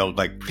clay,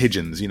 like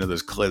pigeons,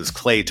 those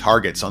clay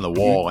targets on the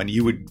wall, and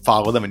you would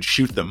follow them and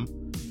shoot them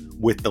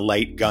with the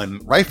light gun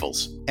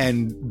rifles.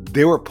 And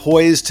they were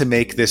poised to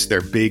make this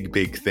their big,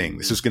 big thing.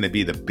 This was going to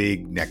be the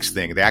big next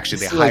thing. They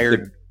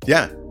hired...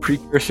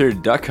 precursor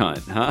Duck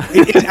Hunt, huh?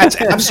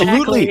 That's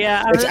absolutely, exactly,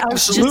 yeah. That's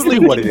absolutely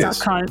what it is.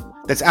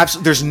 That's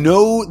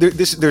absolutely.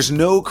 There's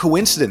no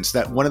coincidence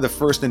that one of the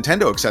first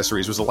Nintendo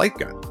accessories was a light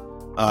gun.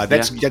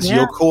 That's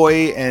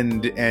Yokoi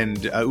and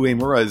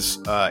Uemura's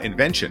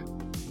invention.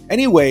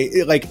 Anyway,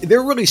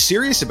 they're really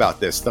serious about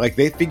this.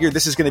 They figured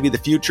this is going to be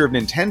the future of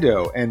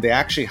Nintendo, and they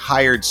actually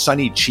hired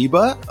Sonny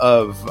Chiba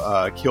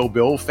of Kill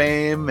Bill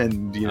fame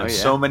and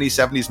so many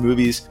 70s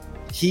movies.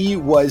 He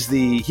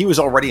was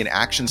already an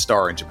action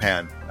star in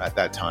Japan at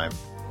that time,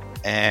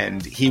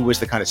 and he was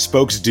the kind of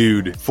spokes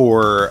dude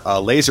for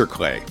Laser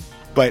Clay.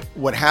 But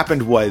what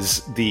happened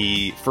was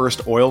the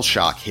first oil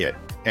shock hit,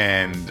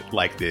 and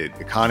the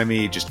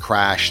economy just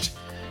crashed.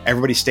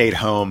 Everybody stayed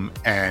home,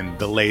 and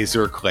the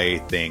Laser Clay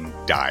thing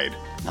died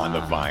on the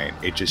vine.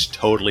 It just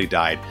totally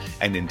died,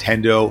 and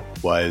Nintendo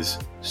was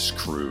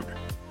screwed.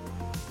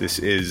 This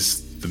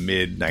is the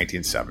mid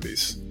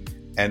 1970s,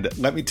 and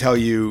let me tell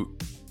you,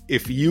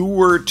 if you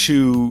were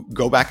to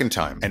go back in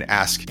time and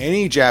ask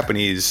any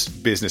Japanese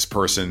business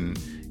person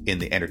in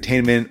the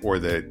entertainment or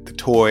the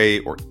toy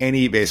or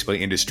any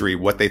basically industry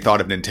what they thought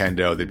of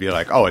Nintendo, they'd be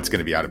like, oh, it's going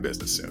to be out of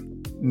business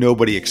soon.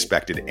 Nobody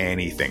expected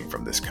anything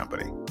from this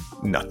company.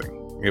 Nothing.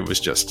 It was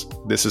just,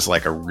 this is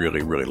like a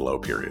really, really low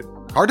period.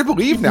 Hard to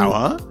believe now,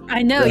 huh?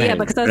 I know, yeah,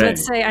 because I was about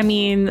to say, I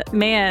mean,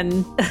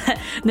 man,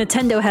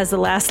 Nintendo has the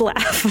last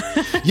laugh.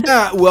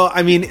 Yeah, well,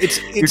 I mean, it's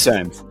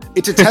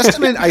a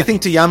testament, I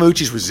think, to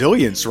Yamauchi's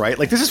resilience, right?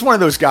 This is one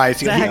of those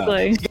guys.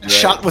 Exactly. He got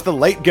shot with a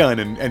light gun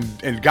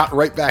and got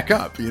right back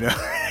up,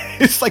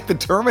 It's like the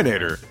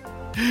Terminator.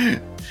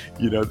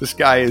 This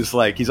guy is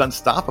he's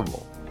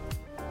unstoppable.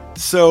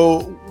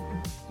 So,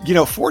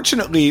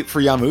 fortunately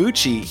for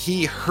Yamauchi,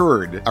 he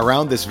heard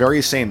around this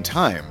very same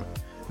time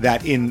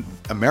that in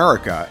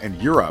America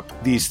and Europe,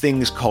 these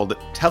things called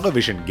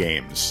television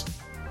games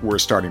were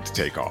starting to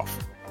take off.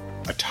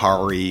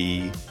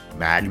 Atari,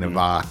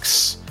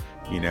 Magnavox,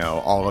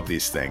 all of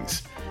these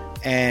things.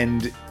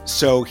 And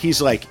so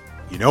he's like,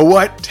 you know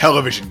what?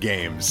 Television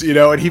games,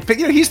 and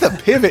he's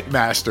the pivot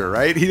master,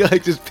 right? He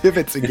just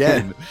pivots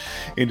again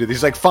into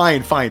these.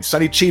 Fine,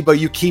 Sonny Chiba,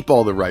 you keep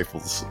all the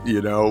rifles,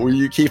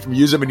 you keep them,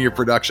 use them in your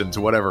productions,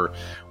 whatever.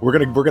 We're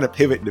gonna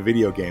pivot into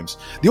video games.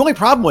 The only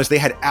problem was they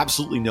had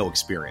absolutely no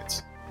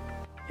experience,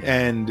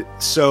 and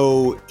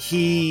so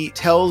he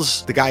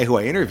tells the guy who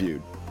I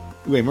interviewed,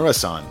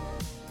 Uemura-san,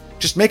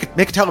 just make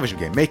a television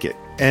game, make it.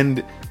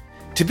 And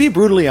to be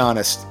brutally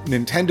honest,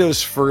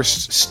 Nintendo's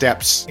first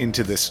steps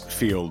into this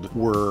field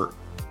were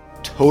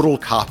total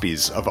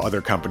copies of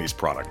other companies'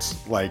 products.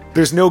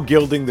 There's no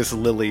gilding this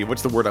lily.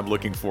 What's the word I'm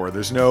looking for?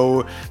 There's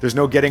no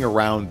getting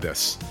around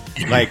this.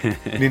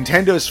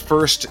 Nintendo's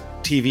first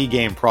TV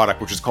game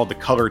product, which was called the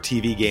Color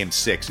TV Game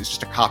 6, is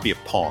just a copy of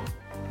Pong.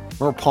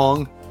 Remember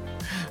Pong?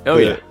 Oh,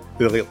 yeah.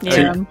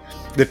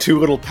 the two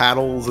little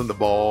paddles and the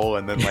ball,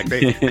 and then like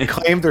they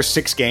claim there's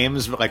 6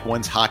 games, but like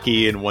one's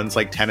hockey and one's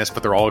like tennis,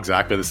 but they're all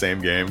exactly the same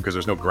game because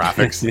there's no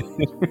graphics.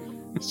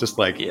 It's just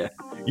like,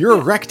 you're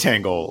a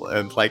rectangle,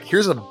 and like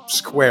here's a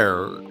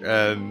square,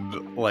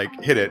 and like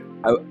hit it.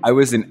 I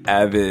was an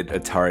avid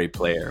Atari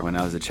player when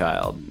I was a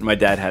child. My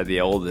dad had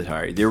the old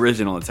Atari, the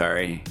original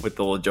Atari, with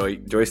the little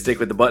joystick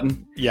with the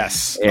button.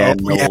 Yes,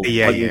 and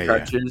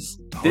cartridges.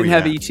 Didn't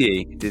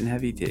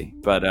have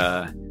ET, but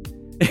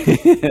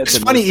it's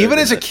funny, even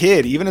as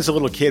a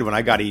little kid, when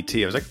I got ET,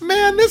 I was like,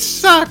 man, this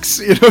sucks.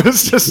 You know,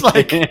 it's just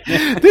like,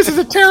 this is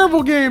a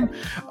terrible game.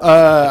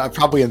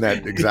 Probably in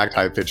that exact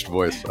high-pitched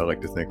voice, I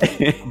like to think.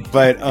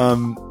 But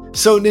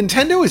so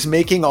Nintendo is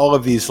making all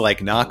of these like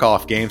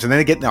knockoff games, and then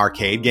they get in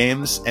arcade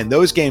games, and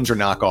those games are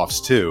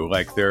knockoffs too.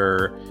 Like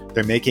they're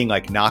making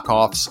like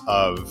knockoffs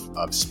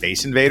of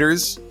Space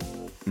Invaders.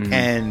 Mm-hmm.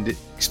 And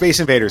Space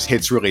Invaders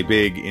hits really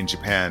big in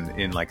Japan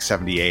in like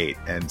 78,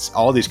 and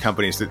all these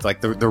companies that like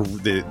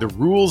the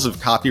rules of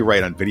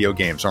copyright on video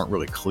games aren't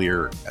really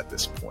clear at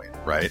this point,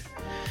 right?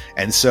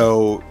 And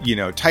so, you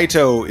know,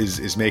 Taito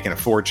is making a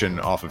fortune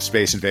off of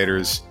Space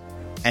Invaders,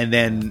 and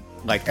then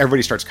like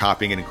everybody starts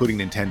copying it, including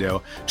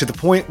Nintendo, to the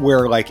point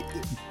where like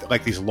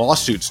these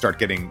lawsuits start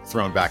getting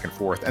thrown back and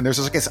forth. And there's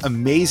like this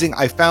amazing,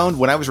 I found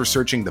when I was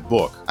researching the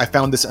book, I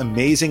found this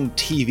amazing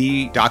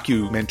TV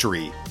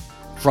documentary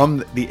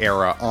from the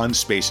era on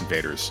Space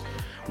Invaders,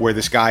 where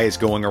this guy is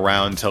going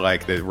around to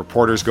like the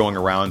reporters going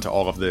around to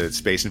all of the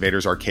Space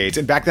Invaders arcades.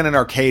 And back then an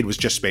arcade was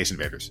just Space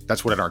Invaders.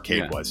 That's what an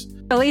arcade was.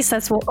 At least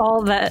that's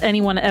all that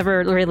anyone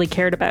ever really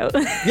cared about.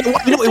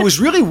 It was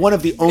really one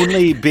of the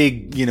only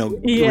big, it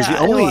was the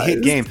only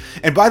hit game.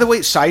 And by the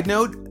way, side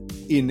note,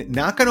 in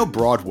Nakano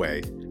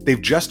Broadway,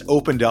 they've just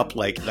opened up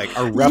like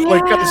a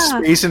replica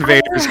Space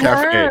Invaders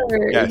cafe.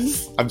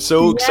 Yes, I'm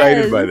so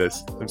excited by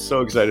this.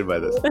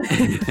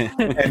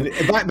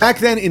 And back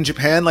then in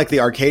Japan, like the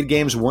arcade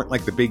games weren't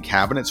like the big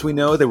cabinets we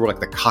know. They were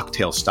like the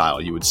cocktail style.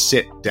 You would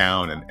sit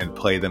down and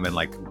play them, and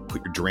like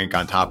put your drink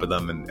on top of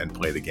them and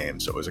play the game.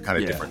 So it was a kind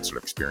of different sort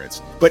of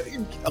experience. But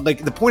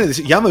like the point of this,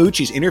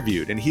 Yamauchi's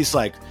interviewed, and he's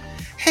like,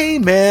 hey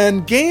man,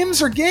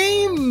 games are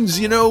games.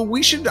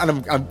 We should.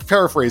 And I'm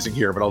paraphrasing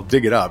here, but I'll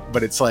dig it up.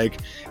 But it's like,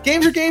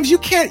 games are games. You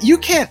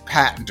can't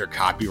patent or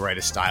copyright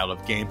a style of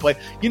gameplay.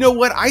 You know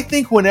what? I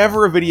think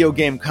whenever a video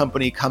game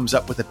company comes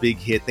up with a big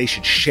hit, they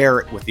should share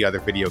it with the other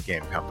video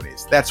game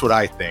companies. That's what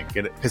I think,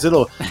 because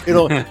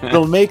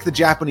it'll make the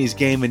Japanese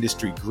game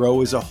industry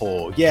grow as a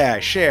whole. Yeah,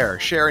 share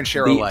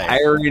alike. The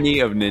irony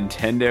of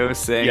Nintendo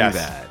saying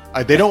that.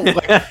 They don't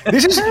like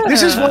this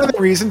is one of the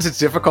reasons it's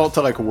difficult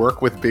to like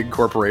work with big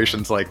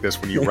corporations like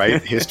this when you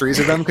write histories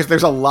of them, because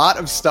there's a lot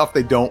of stuff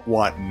they don't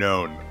want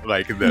known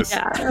like this.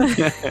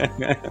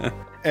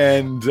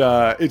 And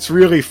it's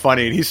really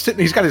funny. And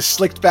he's got his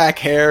slicked back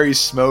hair,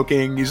 he's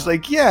smoking, he's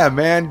like, yeah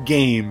man,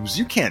 games,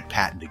 you can't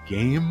patent a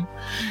game.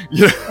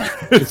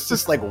 It's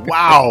just like,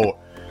 wow,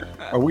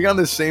 are we on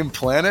the same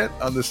planet,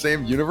 on the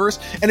same universe?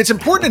 And it's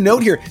important to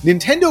note here,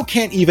 Nintendo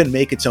can't even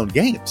make its own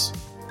games.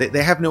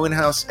 They have no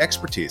in-house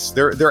expertise.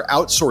 They're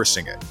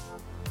outsourcing it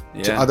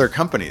to other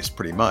companies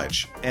pretty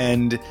much.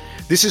 And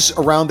this is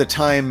around the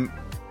time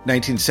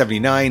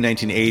 1979,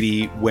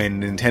 1980,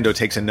 when Nintendo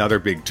takes another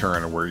big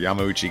turn, where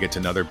Yamauchi gets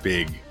another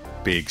big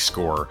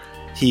score.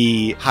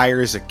 He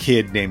hires a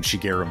kid named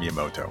Shigeru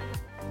Miyamoto.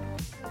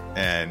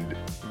 And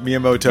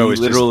Miyamoto is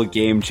literal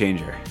game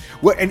changer.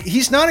 Well, and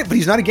he's not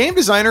a game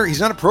designer. He's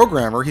not a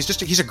programmer.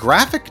 He's a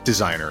graphic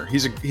designer.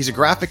 He's a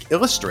graphic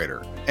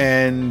illustrator,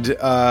 and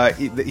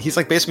he's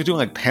like basically doing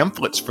like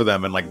pamphlets for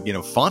them and like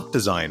font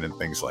design and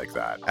things like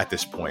that at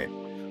this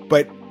point.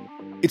 But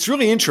it's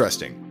really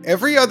interesting.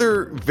 Every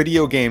other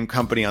video game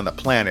company on the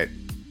planet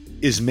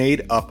is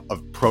made up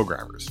of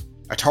programmers.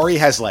 Atari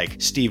has like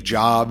Steve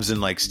Jobs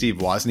and like Steve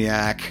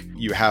Wozniak.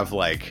 You have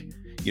like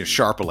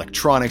Sharp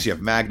Electronics, you have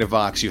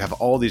Magnavox, you have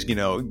all these,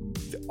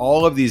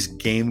 all of these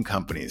game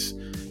companies.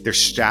 They're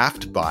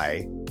staffed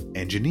by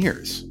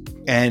engineers.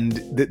 And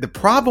the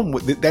problem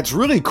that's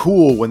really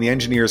cool when the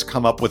engineers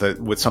come up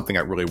with something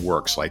that really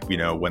works. Like,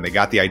 when they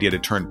got the idea to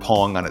turn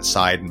Pong on its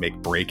side and make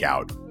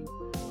Breakout,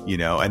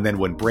 and then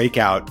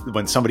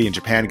when somebody in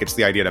Japan gets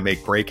the idea to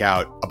make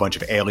Breakout a bunch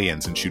of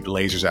aliens and shoot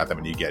lasers at them,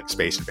 and you get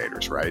Space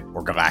Invaders, right?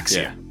 Or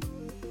Galaxia.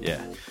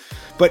 Yeah.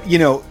 But,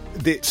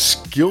 the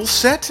skill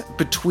set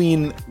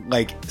between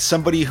like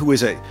somebody who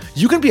is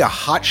you can be a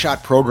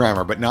hotshot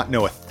programmer but not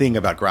know a thing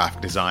about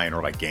graphic design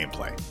or like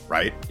gameplay,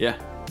 right? Yeah.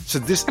 So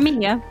this,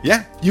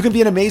 yeah, you can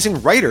be an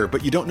amazing writer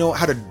but you don't know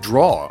how to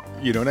draw.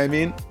 You know what I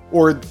mean?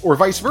 Or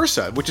vice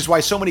versa, which is why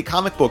so many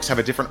comic books have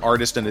a different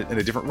artist and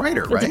a different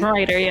writer, right? A different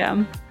writer,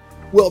 yeah.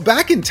 Well,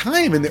 back in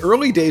time, in the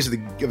early days of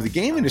the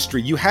game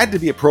industry, you had to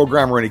be a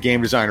programmer and a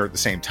game designer at the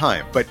same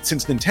time. But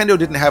since Nintendo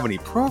didn't have any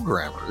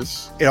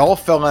programmers, it all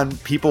fell on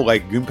people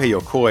like Gunpei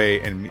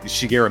Yokoi and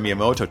Shigeru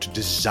Miyamoto to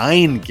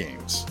design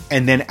games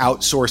and then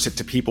outsource it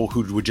to people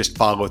who would just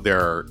follow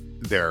their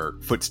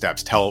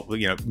footsteps,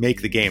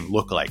 make the game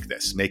look like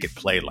this, make it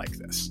play like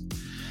this.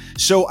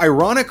 So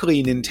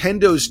ironically,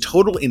 Nintendo's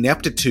total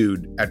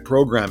ineptitude at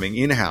programming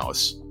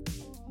in-house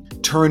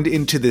turned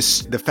into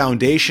the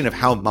foundation of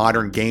how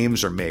modern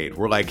games are made.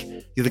 Where like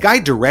the guy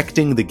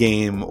directing the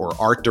game or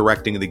art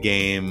directing the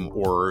game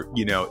or,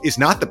 is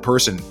not the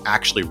person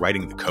actually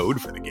writing the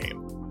code for the game.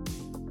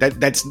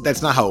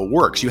 That's not how it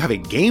works. You have a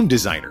game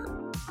designer.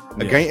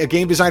 A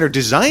game designer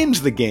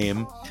designs the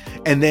game,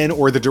 and then,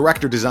 or the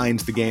director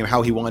designs the game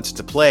how he wants it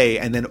to play,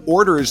 and then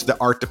orders the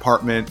art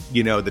department,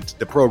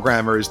 the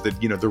programmers,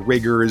 the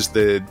riggers,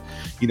 the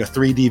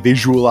 3D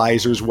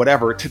visualizers,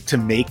 whatever, to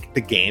make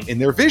the game in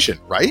their vision,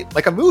 right?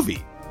 Like a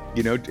movie.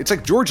 It's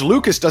like George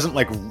Lucas doesn't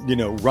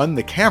run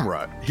the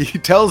camera. He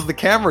tells the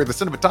camera, the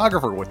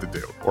cinematographer, what to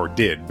do, or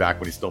did back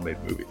when he still made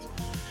movies.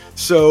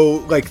 So,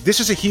 like,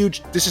 this is a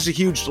huge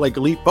like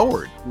leap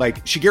forward.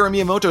 Like, Shigeru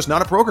Miyamoto's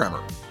not a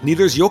programmer.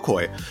 Neither is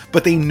Yokoi,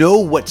 but they know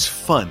what's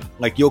fun.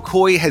 Like,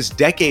 Yokoi has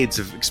decades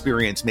of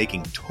experience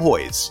making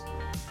toys.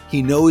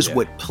 He knows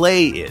what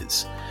play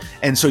is.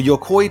 And so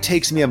Yokoi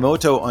takes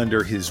Miyamoto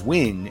under his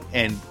wing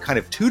and kind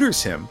of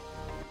tutors him.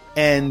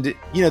 And,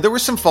 there were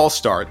some false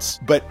starts,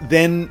 but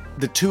then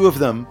the two of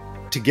them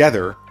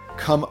together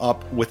come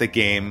up with a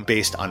game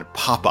based on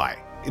Popeye.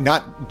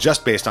 Not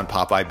just based on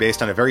Popeye,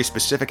 based on a very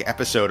specific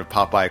episode of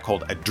Popeye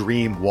called A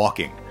Dream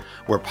Walking,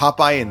 where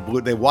Popeye and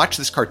Blue, they watch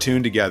this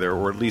cartoon together,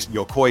 or at least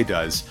Yokoi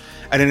does,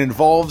 and it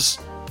involves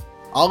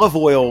Olive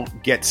Oyl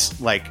gets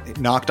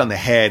knocked on the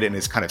head and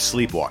is kind of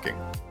sleepwalking.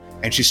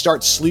 And she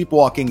starts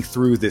sleepwalking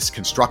through this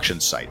construction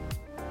site.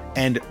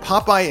 And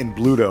Popeye and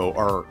Bluto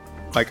are,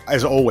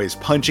 as always,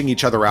 punching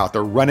each other out.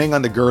 They're running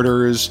on the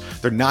girders,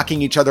 they're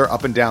knocking each other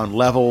up and down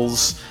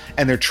levels,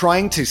 and they're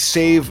trying to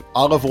save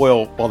Olive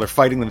Oyl while they're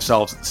fighting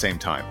themselves at the same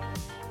time.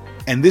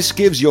 And this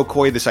gives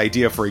Yokoi this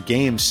idea for a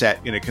game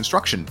set in a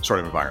construction sort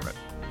of environment.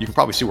 You can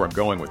probably see where I'm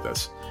going with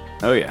this.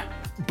 Oh, yeah.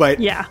 But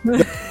yeah.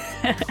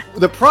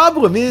 The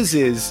problem is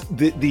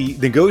the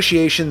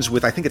negotiations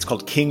with, I think it's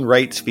called King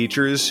Rights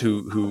Features,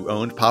 who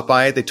owned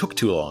Popeye, they took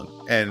too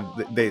long. And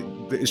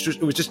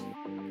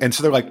and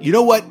so they're like, you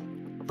know what?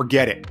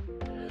 Forget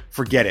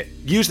it.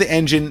 Use the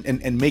engine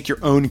and make your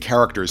own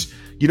characters.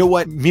 You know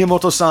what?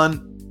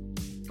 Miyamoto-san,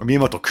 or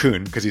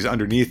Miyamoto-kun, because he's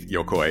underneath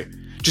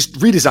Yokoi, just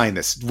redesign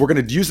this. We're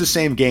going to use the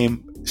same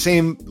game,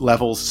 same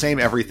levels, same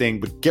everything,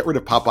 but get rid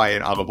of Popeye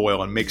and Olive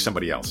Oyl and make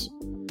somebody else.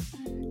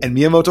 And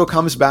Miyamoto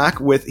comes back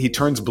he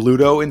turns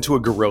Bluto into a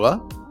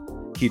gorilla.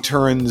 He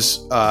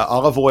turns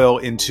Olive Oyl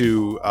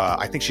into,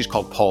 I think she's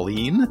called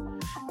Pauline.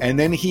 And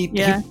then he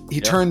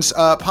turns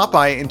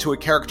Popeye into a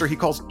character he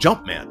calls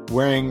Jumpman,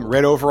 wearing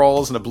red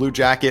overalls and a blue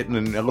jacket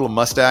and a little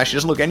mustache. He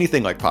doesn't look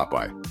anything like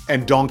Popeye.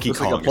 And Donkey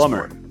Kong like a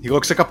plumber. He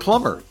looks like a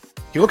plumber.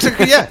 He looks like,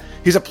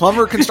 he's a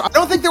plumber. I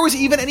don't think there was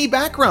even any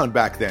background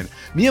back then.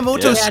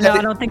 Miyamoto said...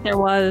 I don't think there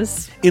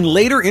was. In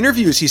later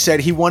interviews, he said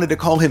he wanted to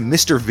call him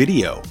Mr.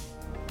 Video.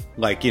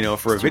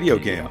 For a video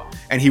game.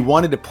 And he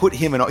wanted to put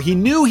him in... He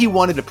knew he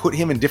wanted to put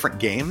him in different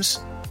games,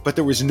 but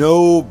there was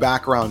no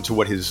background to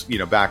what his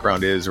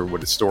background is or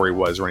what his story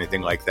was or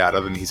anything like that,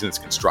 other than he's in this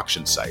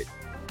construction site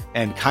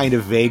and kind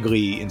of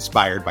vaguely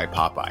inspired by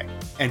Popeye.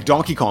 And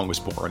Donkey Kong was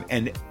born,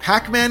 and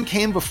Pac-Man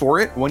came before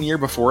it, 1 year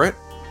before it.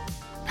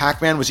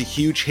 Pac-Man was a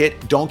huge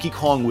hit. Donkey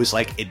Kong was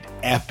like an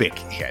epic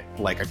hit,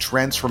 like a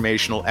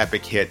transformational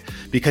epic hit,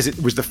 because it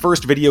was the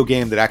first video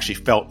game that actually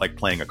felt like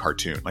playing a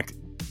cartoon. Like,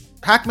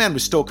 Pac-Man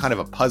was still kind of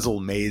a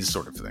puzzle maze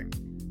sort of thing.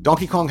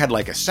 Donkey Kong had a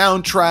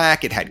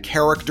soundtrack, it had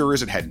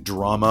characters, it had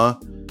drama,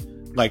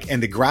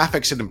 and the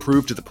graphics had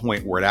improved to the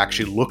point where it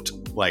actually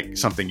looked like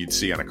something you'd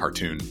see on a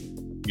cartoon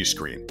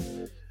screen.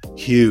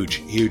 Huge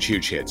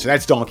hit. So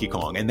that's Donkey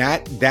Kong. And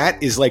that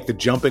is the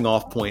jumping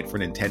off point for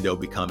Nintendo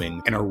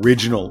becoming an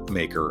original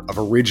maker of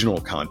original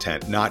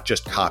content, not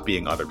just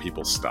copying other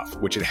people's stuff,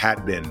 which it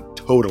had been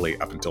totally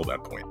up until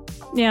that point.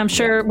 Yeah, I'm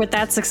sure with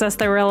that success,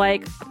 they were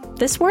like,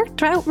 this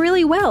worked out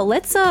really well.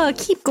 Let's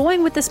keep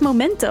going with this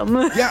momentum.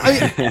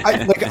 Yeah,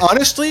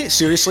 honestly,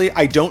 seriously,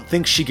 I don't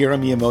think Shigeru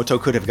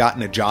Miyamoto could have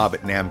gotten a job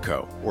at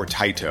Namco or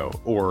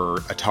Taito or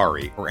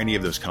Atari or any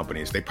of those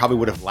companies. They probably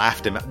would have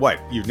laughed him at,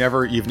 what, you've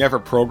never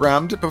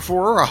programmed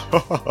before?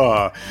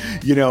 But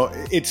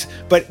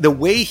the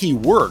way he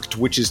worked,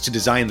 which is to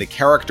design the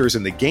characters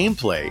and the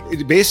gameplay,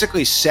 it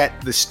basically set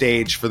the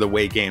stage for the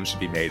way games should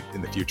be made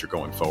in the future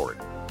going forward.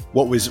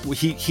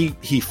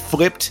 He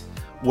flipped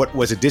what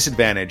was a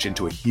disadvantage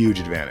into a huge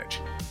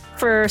advantage.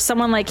 For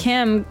someone like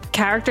him,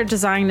 character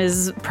design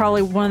is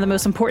probably one of the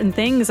most important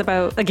things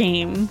about a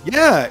game.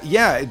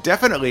 Yeah,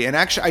 definitely. And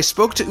actually, I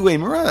spoke to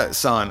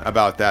Uemura-san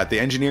about that, the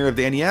engineer of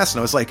the NES, and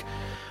I was like,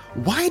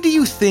 why do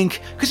you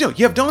think... Because,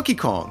 you have Donkey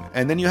Kong,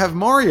 and then you have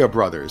Mario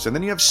Brothers, and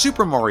then you have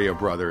Super Mario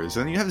Brothers,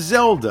 and then you have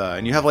Zelda,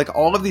 and you have,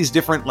 all of these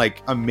different,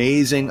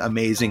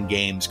 amazing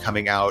games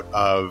coming out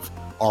of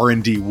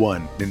R&D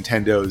 1,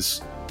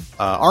 Nintendo's...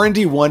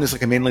 R&D 1 is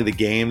mainly the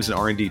games, and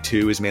R&D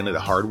 2 is mainly the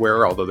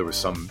hardware, although there was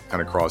some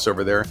kind of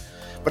crossover there.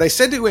 But I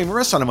said to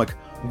Uemura-san, I'm like,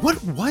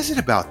 what was it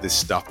about this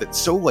stuff that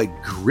so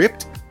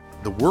gripped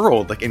the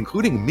world,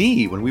 including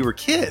me when we were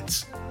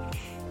kids?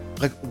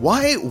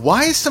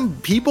 Why some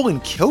people in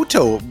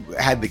Kyoto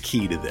had the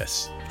key to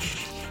this?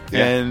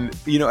 Yeah. And,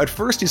 at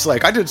first he's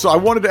like, I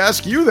wanted to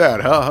ask you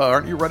that.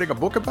 Aren't you writing a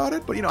book about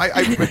it? But,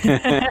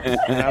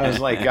 I was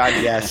like, God,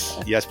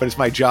 yes, but it's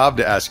my job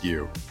to ask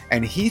you.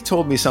 And he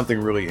told me something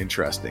really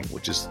interesting,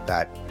 which is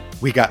that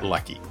we got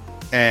lucky.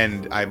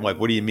 And I'm like,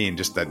 what do you mean?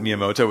 Just that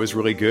Miyamoto was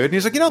really good? And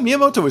he's like,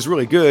 Miyamoto was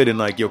really good and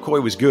like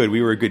Yokoi was good.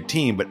 We were a good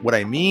team. But what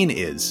I mean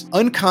is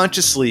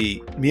unconsciously,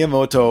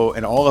 Miyamoto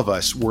and all of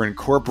us were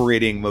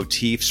incorporating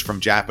motifs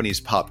from Japanese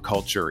pop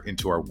culture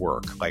into our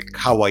work, like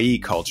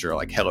kawaii culture,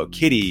 like Hello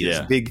Kitty,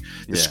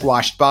 the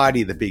squashed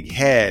body, the big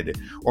head,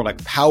 or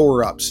like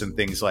power-ups and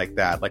things like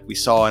that, like we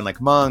saw in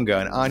like manga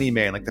and anime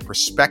and like the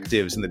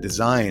perspectives and the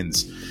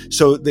designs.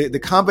 So the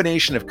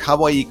combination of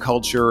kawaii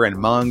culture and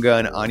manga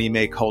and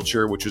anime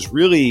culture, which was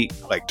really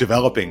like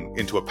developing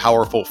into a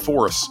powerful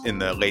force in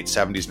the late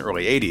 70s and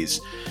early 80s,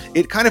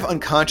 it kind of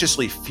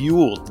unconsciously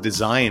fueled the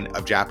design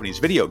of Japanese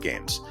video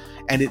games.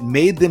 And it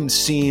made them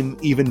seem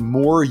even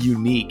more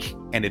unique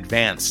and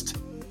advanced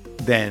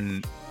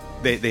than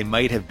they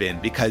might have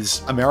been,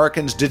 because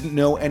Americans didn't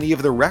know any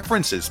of the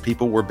references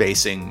people were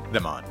basing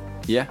them on.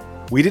 Yeah.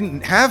 We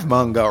didn't have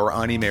manga or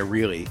anime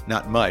really,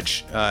 not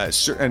much, or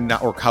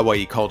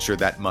kawaii culture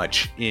that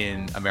much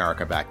in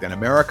America back then.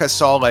 America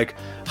saw like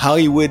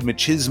Hollywood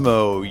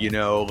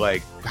machismo,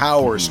 like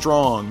power,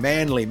 strong,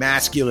 manly,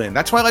 masculine.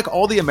 That's why like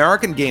all the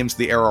American games of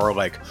the era are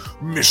like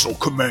Missile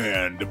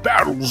Command,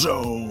 Battle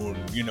Zone,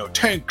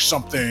 tank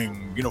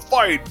something,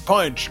 fight,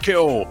 punch,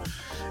 kill.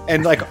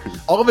 And like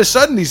all of a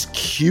sudden these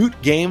cute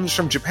games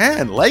from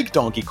Japan, like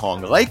Donkey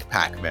Kong, like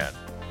Pac-Man,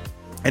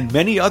 and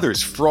many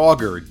others,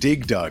 Frogger,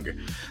 Dig Dug,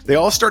 they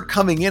all start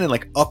coming in and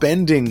like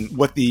upending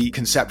what the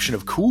conception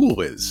of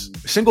cool is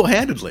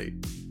single-handedly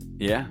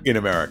in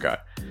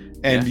America.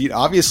 And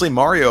obviously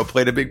Mario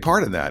played a big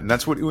part in that. And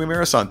that's what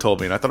Uemura-san told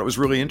me. And I thought it was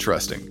really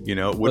interesting.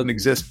 It wouldn't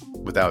exist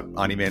without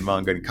anime and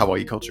manga and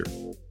kawaii culture.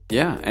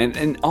 Yeah,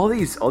 and all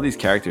these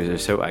characters are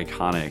so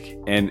iconic,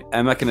 and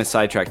I'm not going to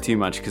sidetrack too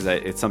much because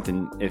it's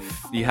something,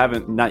 if you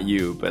haven't, not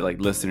you, but like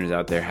listeners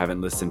out there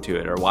haven't listened to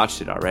it or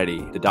watched it already,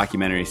 the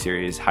documentary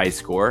series High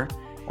Score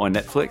on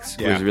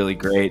Netflix was really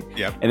great.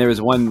 Yep. And there was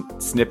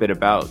one snippet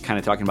about kind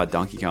of talking about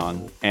Donkey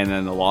Kong and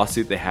then the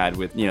lawsuit they had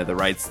with, the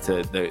rights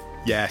to the,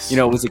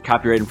 was it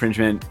copyright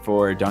infringement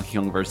for Donkey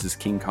Kong versus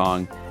King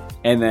Kong?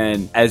 And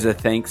then as a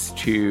thanks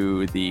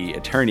to the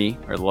attorney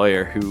or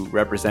lawyer who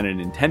represented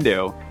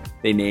Nintendo,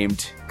 they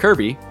named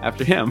Kirby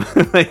after him.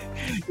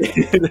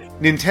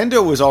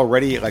 Nintendo was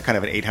already like kind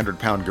of an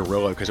 800-pound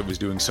gorilla because it was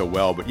doing so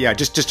well. But yeah,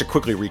 just to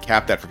quickly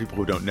recap that for people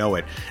who don't know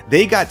it,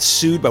 they got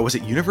sued by, was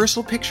it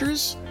Universal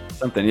Pictures?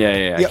 Something,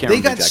 yeah.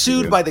 They got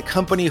sued by the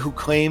company who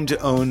claimed to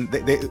own,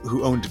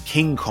 who owned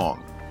King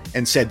Kong,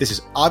 and said this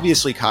is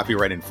obviously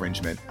copyright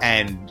infringement,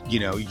 and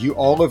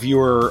all of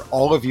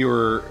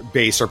your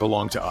base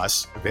belong to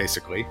us,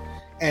 basically.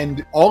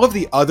 And all of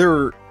the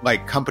other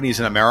like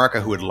companies in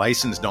America who had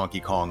licensed Donkey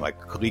Kong, like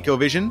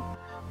ColecoVision,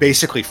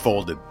 basically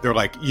folded. They're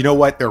like, you know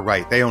what? They're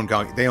right. They own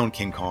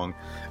King Kong.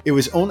 It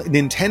was only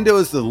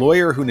the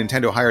lawyer who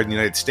Nintendo hired in the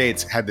United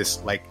States had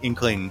this like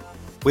inkling.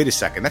 Wait a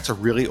second, that's a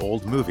really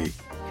old movie.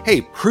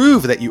 Hey,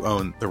 prove that you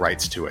own the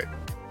rights to it.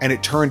 And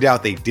it turned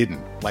out they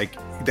didn't. Like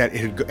that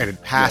it had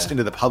passed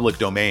into the public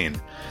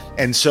domain,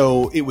 and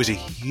so it was a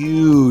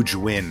huge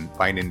win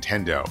by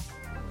Nintendo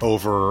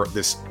over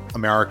this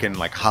American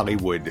like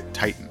Hollywood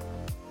titan.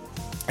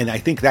 And I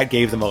think that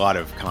gave them a lot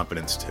of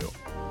confidence too.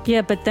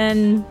 Yeah, but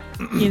then,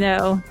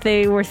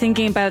 they were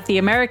thinking about the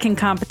American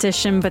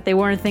competition, but they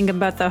weren't thinking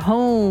about the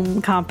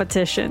home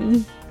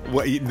competition.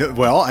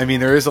 Well, I mean,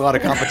 there is a lot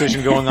of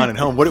competition going on at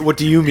home. What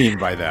do you mean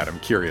by that? I'm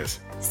curious.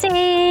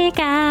 Sega.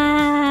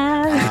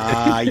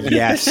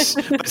 Yes.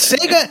 But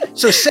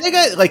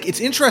Sega, like, it's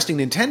interesting.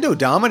 Nintendo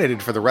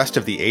dominated for the rest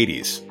of the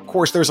 80s. Of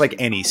course, there's like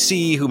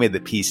NEC, who made the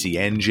PC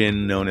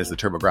Engine, known as the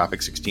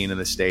TurboGrafx 16 in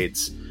the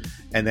States.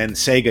 And then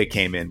Sega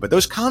came in. But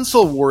those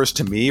console wars,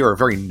 to me, are a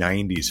very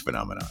 90s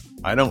phenomenon.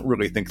 I don't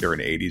really think they're an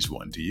 80s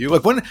one. Do you?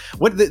 Like, when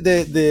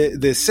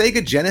the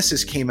Sega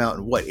Genesis came out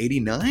in,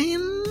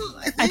 89?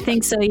 I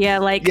think so, yeah.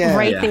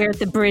 There at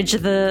the bridge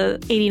of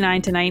the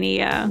 89 to 90,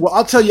 yeah. Well,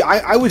 I'll tell you,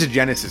 I was a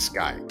Genesis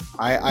guy.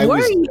 I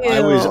was,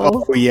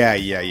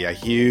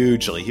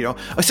 hugely.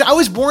 So I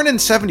was born in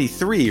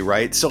 73,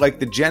 right? So, like,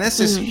 the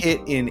Genesis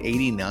hit in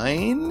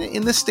 89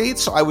 in the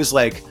States. So I was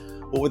like,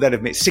 what would that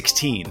have made?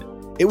 16.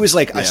 It was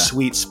like a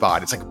sweet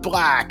spot. It's like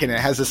black and it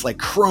has this like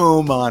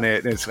chrome on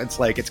it. And it's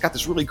like, it's got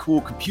this really cool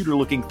computer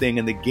looking thing.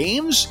 And the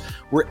games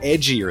were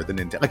edgier than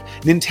Nintendo. Like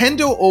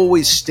Nintendo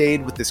always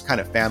stayed with this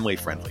kind of family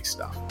friendly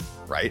stuff,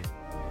 right?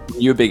 Were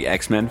you a big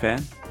X-Men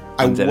fan?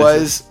 I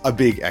was a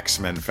big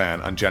X-Men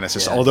fan on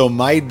Genesis. Yeah. Although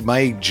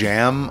my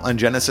jam on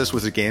Genesis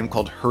was a game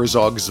called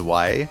Herzog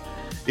Zwei.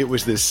 It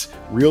was this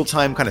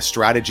real-time kind of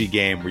strategy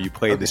game where you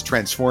played this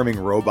transforming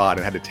robot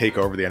and had to take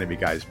over the enemy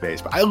guy's base.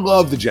 But I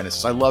love the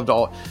Genesis. I loved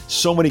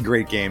so many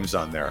great games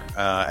on there.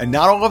 And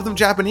not all of them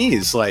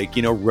Japanese, like,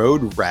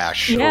 Road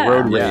Rash or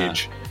Road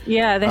Rage.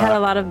 Yeah, they had a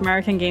lot of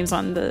American games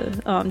on the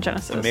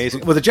Genesis.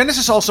 Amazing. Well, the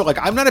Genesis also, like,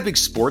 I'm not a big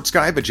sports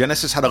guy, but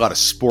Genesis had a lot of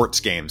sports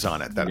games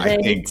on it that I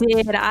think.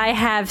 They did. I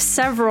have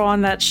several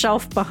on that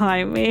shelf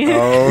behind me.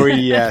 Oh,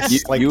 yes.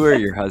 You or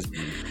your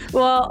husband?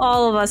 Well,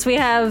 all of us. We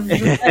have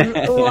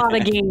a lot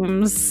of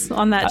games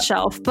on that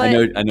shelf.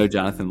 But I know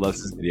Jonathan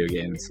loves his video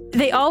games.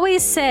 They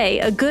always say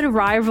a good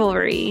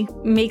rivalry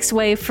makes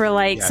way for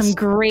some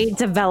great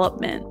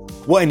development.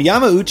 Well, and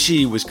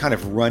Yamauchi was kind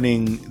of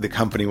running the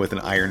company with an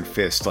iron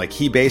fist. Like,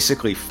 he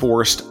basically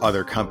forced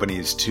other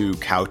companies to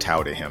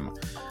kowtow to him.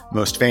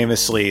 Most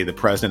famously, the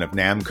president of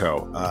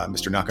Namco,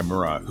 Mr.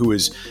 Nakamura,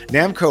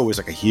 Namco was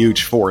like a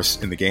huge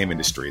force in the game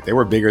industry. They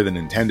were bigger than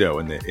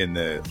Nintendo in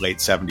the late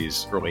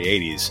 70s, early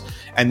 80s.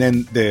 And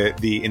then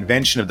the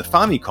invention of the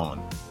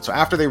Famicom. So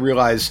after they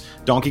realized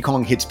Donkey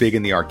Kong hits big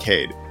in the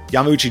arcade,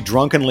 Yamauchi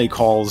drunkenly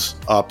calls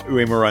up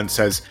Uemura and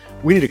says,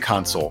 "We need a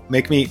console.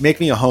 Make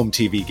me a home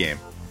TV game."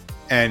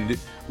 And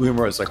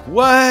Uemura's like,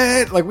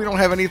 "What? Like, we don't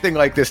have anything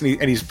like this."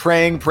 And he's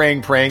praying.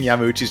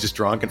 Yamauchi's just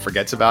drunk and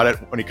forgets about it.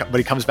 But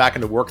he comes back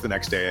into work the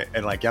next day,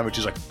 and like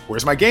Yamauchi's like,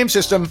 "Where's my game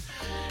system?"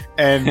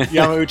 And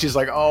Yamauchi's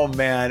like, "Oh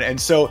man." And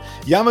so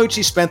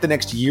Yamauchi spent the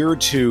next year or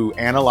two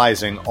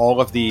analyzing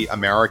all of the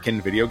American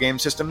video game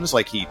systems.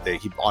 Like he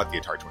bought the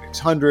Atari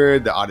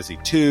 2600, the Odyssey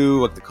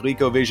 2, like the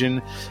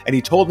ColecoVision, and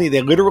he told me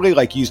they literally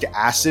like used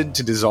acid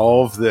to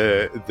dissolve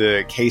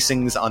the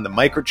casings on the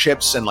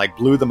microchips and like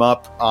blew them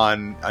up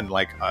on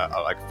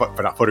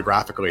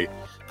photographically,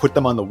 put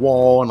them on the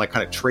wall and like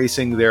kind of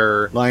tracing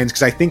their lines,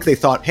 because I think they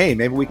thought, hey,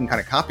 maybe we can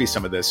kind of copy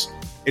some of this.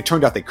 It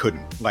turned out they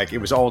couldn't. Like, it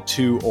was all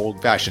too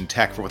old-fashioned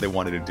tech for what they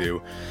wanted to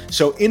do.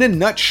 So in a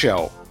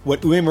nutshell,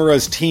 what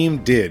Uemura's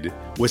team did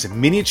was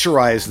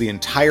miniaturize the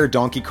entire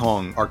Donkey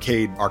Kong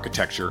arcade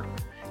architecture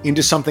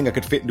into something that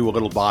could fit into a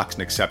little box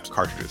and accept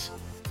cartridges.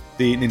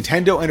 The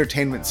Nintendo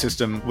Entertainment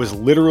System was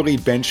literally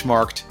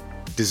benchmarked,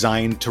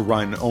 designed to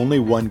run only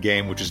one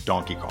game, which is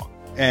Donkey Kong.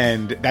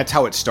 And that's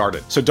how it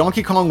started. So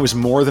Donkey Kong was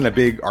more than a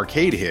big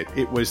arcade hit.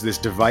 It was this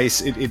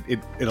device. It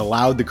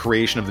allowed the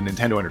creation of the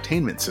Nintendo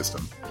Entertainment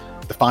System,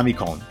 the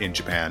Famicom in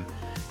Japan.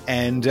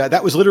 And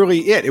that was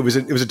literally it. It was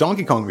a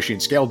Donkey Kong machine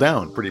scaled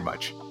down pretty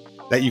much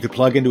that you could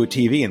plug into a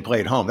TV and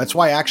play at home. That's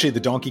why actually the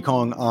Donkey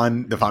Kong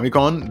on the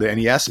Famicom, the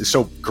NES, is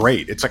so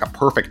great. It's like a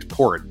perfect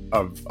port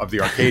of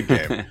the arcade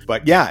game.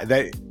 But yeah,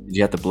 Did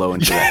you have to blow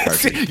into that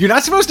cartridge? You're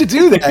not supposed to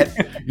do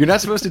that. You're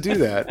not supposed to do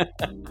that.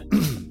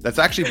 That's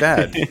actually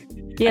bad.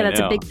 Yeah,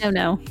 that's a big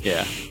no-no.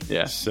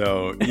 Yeah.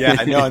 So, yeah,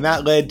 I know. And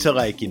that led to,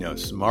 like,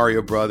 some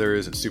Mario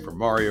Brothers and Super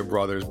Mario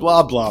Brothers,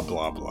 blah, blah,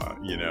 blah, blah,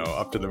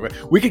 up to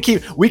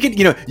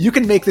the... you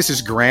can make this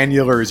as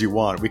granular as you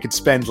want. We could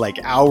spend, like,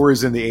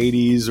 hours in the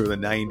 80s or the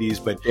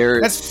 90s, but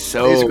that's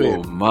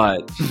so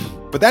much.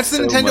 But that's the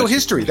Nintendo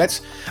history.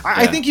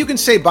 I think you can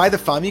say by the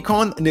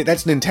Famicom,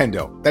 that's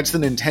Nintendo. That's the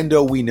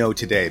Nintendo we know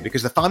today,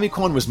 because the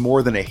Famicom was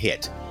more than a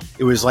hit.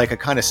 It was like a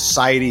kind of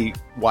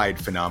society-wide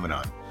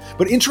phenomenon.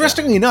 But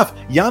interestingly enough,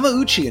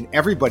 Yamauchi and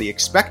everybody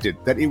expected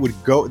that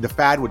the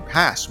fad would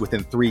pass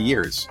within 3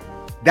 years.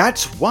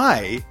 That's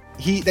why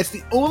that's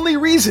the only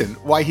reason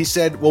why he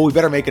said, well, we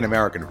better make an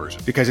American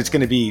version, because it's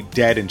going to be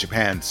dead in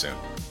Japan soon.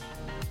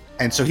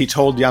 And so he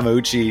told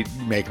Yamauchi,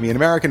 make me an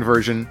American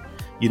version,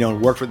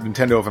 and worked with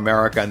Nintendo of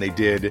America, and they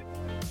did.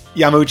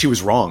 Yamauchi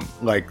was wrong.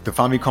 Like, the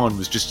Famicom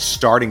was just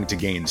starting to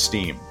gain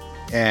steam.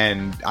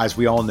 And as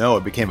we all know,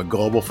 it became a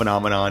global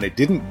phenomenon. It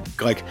didn't,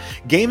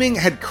 gaming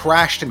had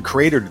crashed and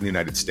cratered in the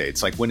United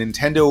States. Like, when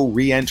Nintendo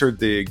re-entered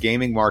the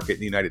gaming market in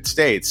the United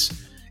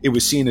States, it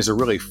was seen as a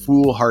really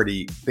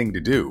foolhardy thing to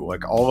do.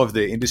 Like, all of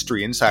the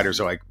industry insiders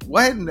are like,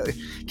 what?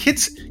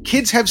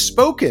 Kids have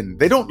spoken.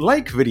 They don't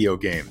like video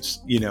games,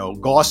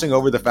 glossing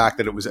over the fact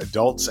that it was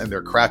adults and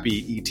their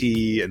crappy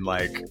E.T. and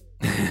like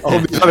all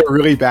these other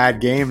really bad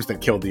games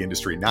that killed the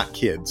industry, not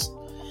kids.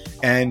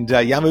 And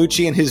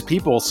Yamauchi and his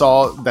people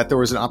saw that there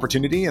was an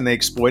opportunity, and they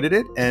exploited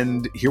it,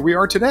 and here we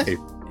are today.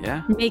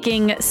 Yeah.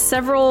 Making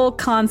several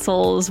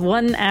consoles,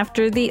 one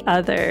after the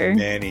other.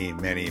 Many,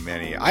 many,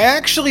 many. I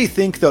actually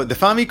think, though, the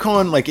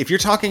Famicom, like, if you're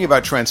talking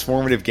about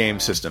transformative game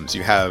systems,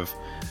 you have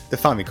the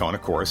Famicom,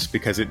 of course,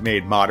 because it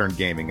made modern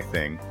gaming a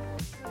thing.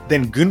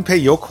 Then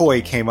Gunpei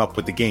Yokoi came up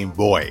with the Game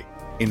Boy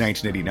in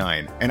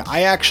 1989, and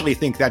I actually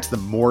think that's the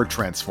more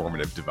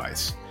transformative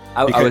device.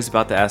 I was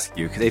about to ask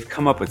you, because they've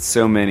come up with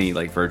so many,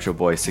 like Virtual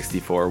Boy,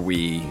 64,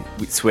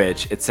 Wii,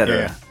 Switch,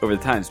 etc. over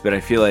the times, but I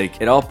feel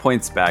like it all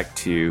points back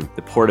to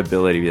the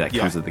portability that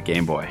comes with the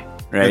Game Boy,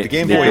 right? Yeah, the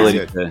Game Boy is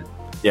it.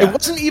 It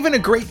wasn't even a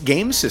great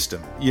game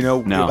system,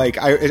 No. Like,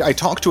 I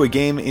talked to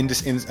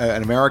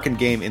an American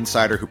game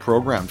insider who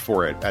programmed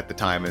for it at the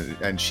time,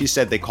 and she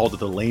said they called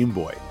it the Lame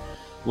Boy.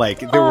 Like,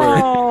 there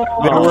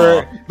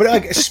were, but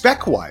like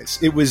spec wise,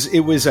 it was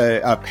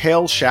a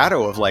pale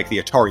shadow of like the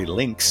Atari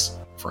Lynx,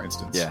 for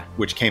instance,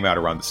 which came out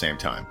around the same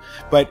time.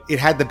 But it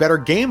had the better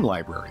game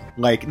library.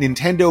 Like,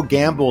 Nintendo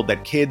gambled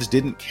that kids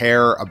didn't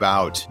care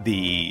about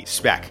the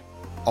spec.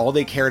 All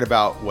they cared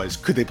about was,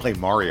 could they play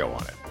Mario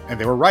on it? And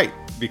they were right,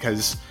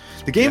 because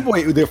The Game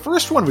Boy, the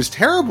first one was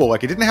terrible.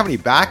 Like, it didn't have any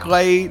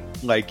backlight.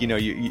 Like,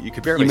 you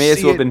could barely see it. You may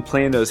as well have been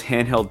playing those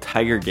handheld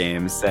Tiger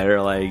games that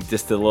are like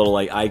just a little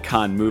like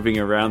icon moving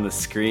around the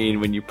screen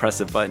when you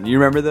press a button. You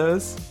remember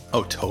those?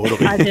 Oh,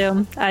 totally. I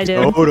do.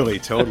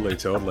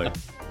 Totally.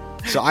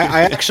 So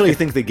I actually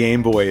think the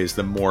Game Boy is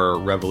the most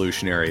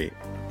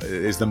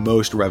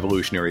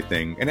revolutionary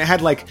thing. And it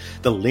had like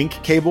the link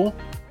cable,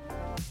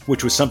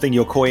 which was something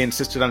Yokoi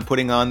insisted on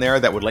putting on there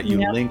that would let you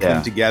link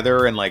them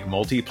together and like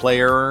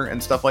multiplayer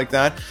and stuff like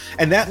that.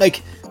 And that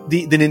like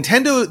the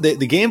Nintendo,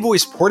 the Game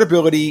Boy's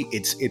portability,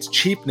 its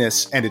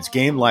cheapness, and its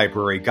game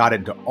library got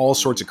into all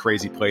sorts of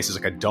crazy places.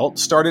 Like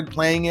adults started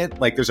playing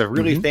it. Like there's a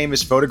really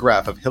famous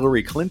photograph of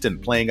Hillary Clinton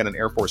playing it on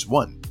Air Force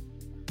One.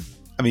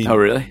 I mean, oh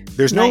really?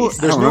 There's no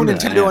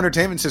Nintendo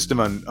Entertainment System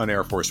on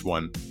Air Force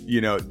One.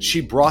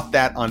 She brought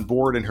that on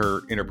board in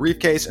her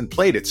briefcase and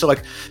played it. So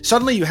like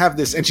suddenly you have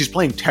this, and she's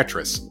playing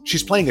Tetris.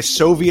 She's playing a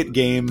Soviet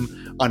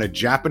game on a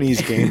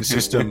Japanese game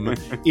system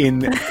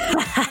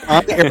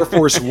on Air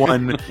Force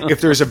One.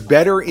 If there's a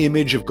better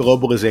image of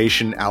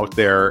globalization out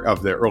there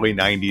of the early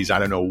 90s, I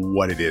don't know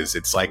what it is.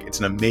 It's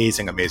an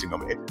amazing, amazing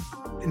moment.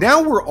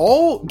 Now we're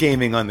all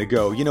gaming on the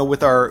go,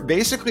 with our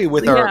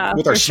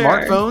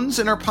smartphones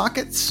in our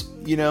pockets.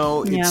 The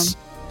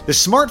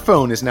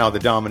smartphone is now the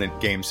dominant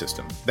game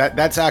system.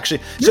 That's actually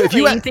so.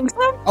 Really? You think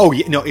so? Oh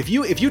yeah, no. If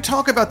you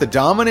talk about the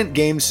dominant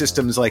game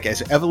systems like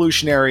as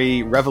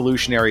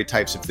revolutionary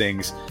types of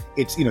things,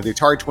 it's the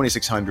Atari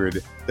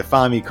 2600, the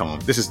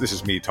Famicom. This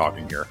is me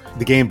talking here.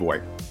 The Game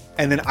Boy,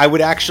 and then I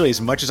would actually,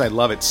 as much as I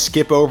love it,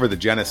 skip over the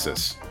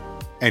Genesis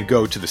and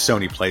go to the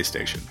Sony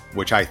PlayStation,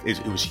 which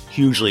it was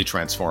hugely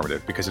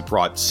transformative because it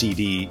brought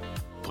CD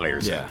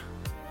players in.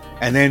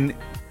 And then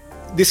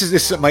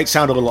this might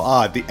sound a little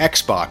odd, the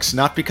Xbox,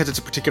 not because it's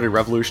a particularly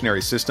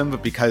revolutionary system,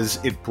 but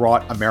because it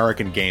brought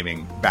American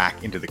gaming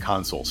back into the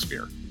console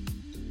sphere.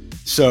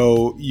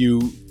 So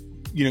you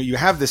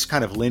have this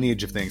kind of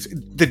lineage of things.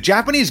 The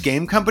Japanese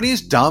game companies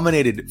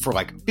dominated for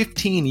like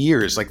 15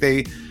 years. Like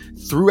they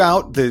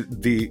throughout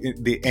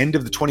the end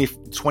of the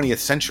 20th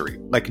century,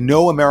 like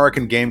no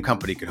American game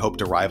company could hope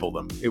to rival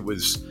them. It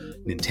was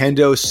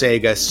Nintendo,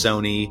 Sega,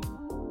 Sony,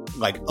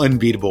 like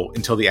unbeatable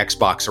until the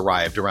Xbox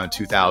arrived around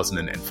 2000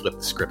 and flipped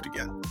the script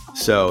again.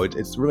 So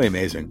it's really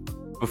amazing.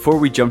 Before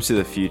we jump to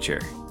the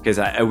future, because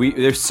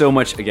there's so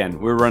much, again,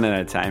 we're running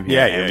out of time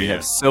here. We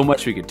have so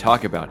much we could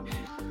talk about.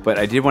 But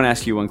I did want to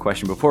ask you one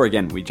question before,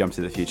 again, we jump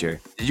to the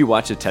future. Did you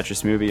watch the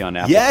Tetris movie on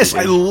Apple? Yes, TV?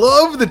 I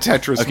love the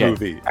Tetris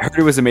movie. I heard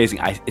it was amazing.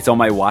 It's on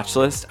my watch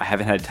list. I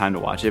haven't had time to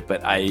watch it,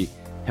 but I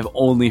have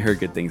only heard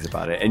good things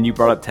about it. And you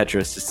brought up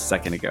Tetris just a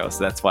second ago,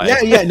 so that's why.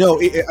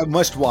 No, I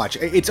must watch.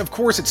 Of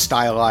course it's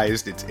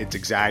stylized, it's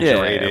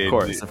exaggerated. Yeah,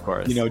 of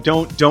course.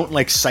 Don't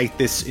like cite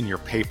this in your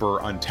paper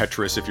on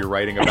Tetris if you're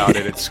writing about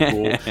it at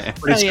school.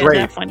 But it's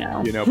great.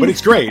 But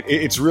it's great.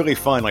 It's really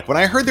fun. Like when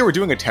I heard they were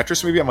doing a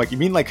Tetris movie, I'm like, you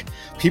mean like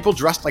people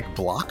dressed like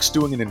blocks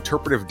doing an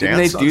interpretive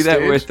dance? Didn't they do that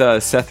with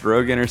Seth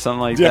Rogen or something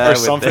like that? Yeah, or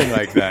something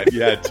like that.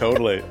 Yeah,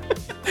 totally.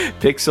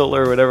 Pixel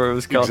or whatever it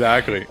was called.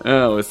 Exactly.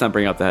 Oh, let's not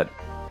bring up that.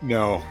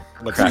 No.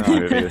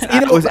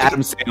 It was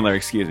Adam Sandler,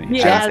 excuse me.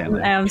 Yeah,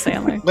 Adam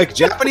Sandler. Like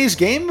Japanese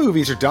game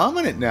movies are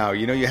dominant now.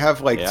 You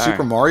have like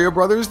Super Mario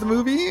Brothers, the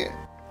movie.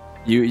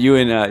 You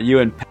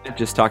and Pat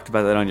just talked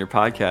about that on your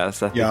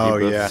podcast. I think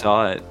you both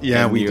saw it.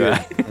 Yeah, we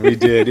did. We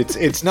did.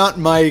 It's not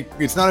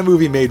a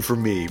movie made for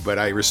me, but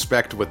I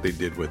respect what they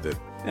did with it.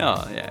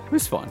 Oh yeah, it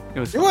was fun. It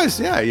was,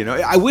 yeah.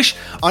 I wish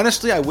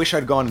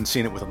I'd gone and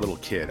seen it with a little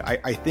kid.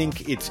 I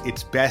think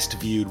it's best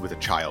viewed with a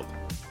child.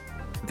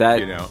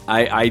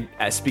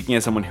 I speaking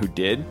as someone who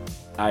did,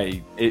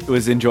 it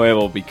was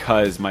enjoyable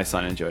because my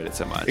son enjoyed it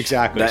so much.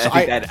 Exactly. I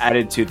think that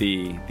added to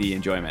the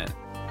enjoyment.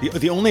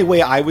 The only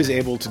way I was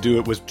able to do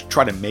it was to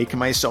try to make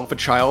myself a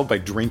child by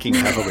drinking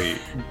heavily.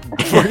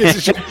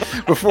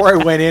 Before I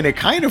went in, it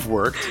kind of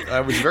worked. I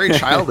was very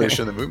childish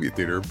in the movie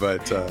theater,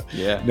 but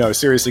no,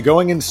 seriously,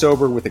 going in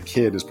sober with a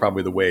kid is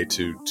probably the way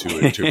to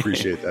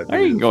appreciate that. Or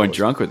you can go in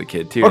drunk with a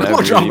kid too. Or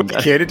go drunk with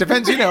a kid. It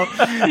depends,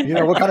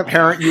 what kind of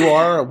parent you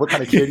are, or what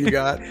kind of kid you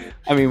got.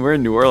 I mean, we're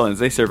in New Orleans.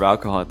 They serve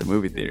alcohol at the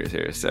movie theaters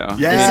here, so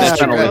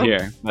that's not only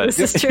here. But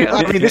this is true.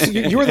 I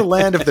mean, you are the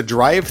land of the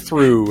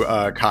drive-through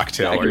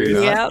cocktail. Are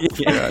you not?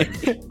 Yeah.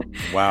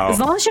 Wow. As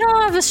long as you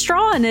don't have a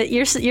straw in it,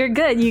 you're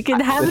good. You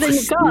can have it in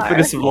your car.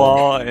 Stupidest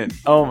law, and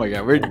oh my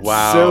god, we're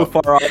so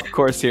far off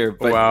course here.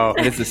 But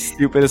it's the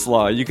stupidest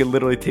law. You can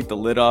literally take the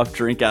lid off,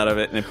 drink out of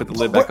it, and then put the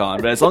lid back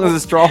on. But as long as the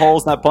straw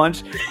hole's not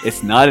punched,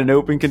 it's not an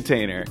open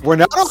container. We're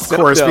not off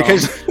course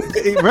because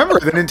remember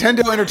the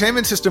Nintendo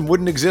Entertainment System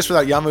wouldn't exist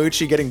without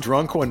Yamauchi getting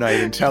drunk one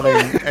night and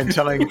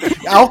telling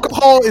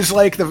alcohol is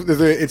like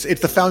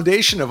it's the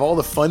foundation of all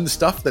the fun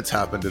stuff that's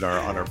happened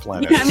on our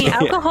planet. Yeah, I mean,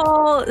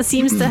 alcohol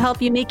seems to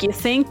help you make you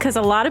think, because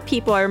a lot of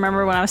people, I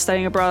remember when I was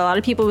studying abroad, a lot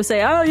of people would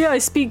say, oh yeah, I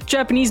speak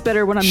Japanese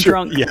better when I'm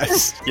drunk.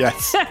 Yes.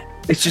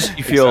 It's just,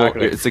 you feel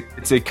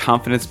it's a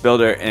confidence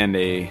builder and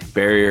a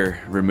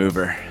barrier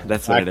remover.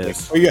 That's what it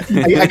is.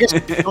 Well, I guess you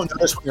don't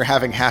notice when you're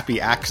having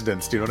happy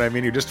accidents. Do you know what I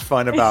mean? You're just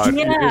fun about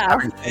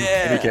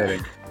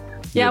communicating.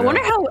 Yeah, I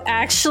wonder how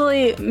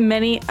actually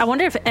I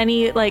wonder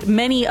if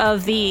many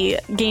of the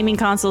gaming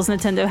consoles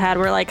Nintendo had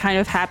were like kind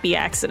of happy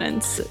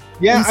accidents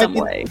in some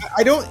way.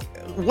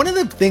 One of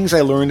the things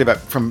I learned about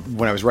from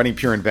when I was writing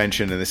Pure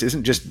Invention, and this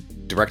isn't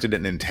just directed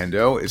at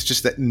Nintendo, it's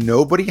just that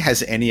nobody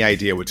has any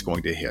idea what's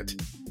going to hit.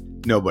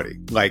 Nobody.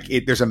 Like,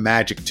 there's a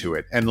magic to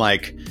it. And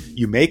like,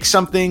 you make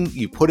something,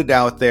 you put it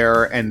out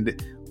there,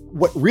 and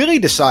what really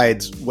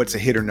decides what's a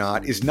hit or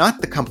not is not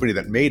the company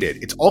that made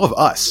it. It's all of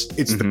us.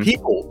 It's the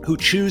people who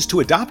choose to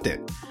adopt it.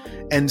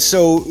 And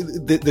so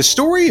the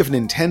story of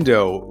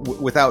Nintendo,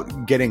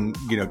 without getting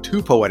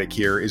too poetic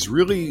here, is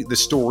really the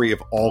story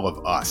of all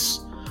of us.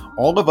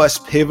 All of us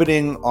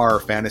pivoting our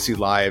fantasy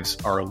lives,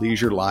 our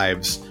leisure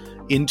lives,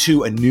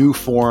 into a new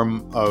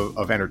form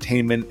of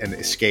entertainment and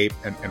escape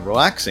and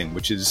relaxing,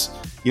 which is,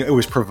 it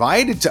was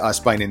provided to us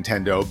by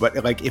Nintendo,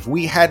 but like, if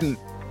we hadn't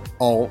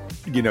all,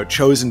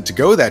 chosen to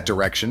go that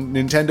direction,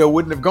 Nintendo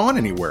wouldn't have gone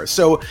anywhere.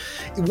 So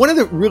one of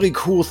the really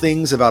cool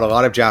things about a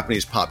lot of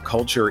Japanese pop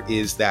culture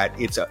is that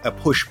it's a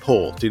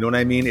push-pull. Do you know what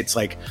I mean? It's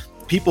like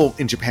people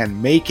in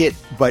Japan make it,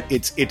 but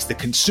it's the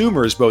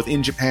consumers, both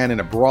in Japan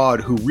and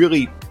abroad, who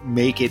really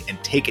make it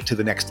and take it to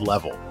the next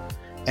level.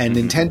 And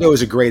Nintendo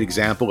is a great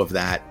example of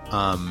that,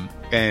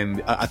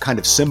 and a kind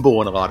of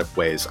symbol in a lot of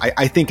ways.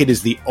 I think it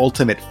is the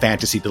ultimate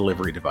fantasy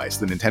delivery device.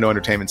 The Nintendo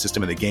Entertainment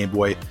System and the Game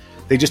Boy,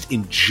 they just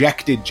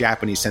injected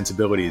Japanese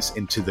sensibilities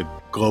into the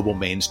global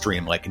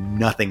mainstream like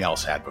nothing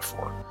else had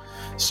before.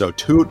 So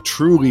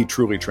truly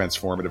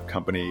transformative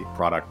company,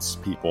 products,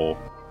 people,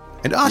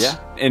 and us. Yeah,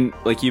 and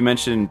like you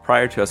mentioned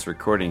prior to us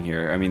recording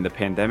here, I mean, the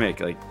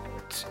pandemic, like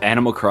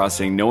Animal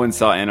Crossing, no one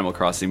saw Animal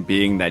Crossing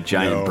being that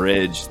giant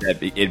bridge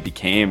that it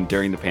became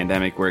during the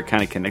pandemic, where it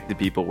kind of connected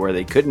people where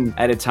they couldn't,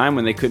 at a time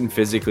when they couldn't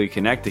physically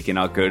connect, they can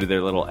now go to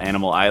their little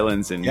animal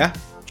islands and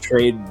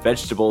trade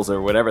vegetables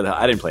or whatever.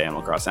 I didn't play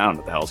Animal Crossing. I don't know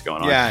what the hell's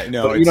going on. Yeah,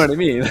 no, but you know what I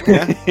mean?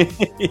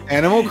 Yeah.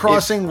 Animal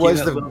Crossing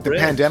was the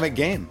pandemic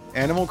game.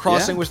 Animal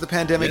Crossing was the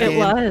pandemic game. It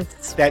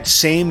was. That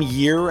same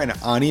year, an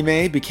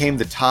anime became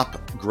the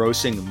top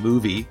grossing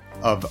movie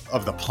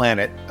of the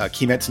planet.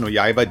 Kimetsu no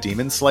Yaiba,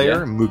 Demon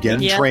Slayer,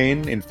 Mugen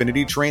Train,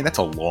 Infinity Train. That's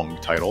a long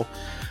title.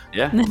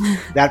 Yeah.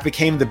 That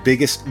became the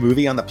biggest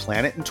movie on the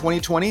planet in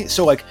 2020.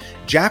 So like,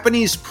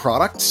 Japanese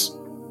products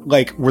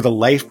like were the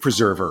life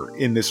preserver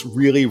in this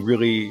really,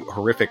 really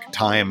horrific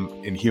time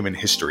in human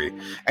history.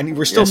 And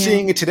we're still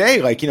seeing it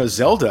today. Like,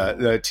 Zelda,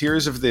 the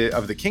Tears of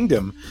the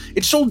Kingdom,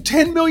 it sold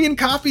 10 million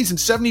copies in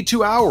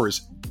 72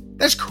 hours.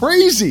 That's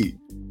crazy.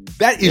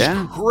 That is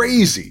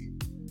crazy.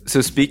 So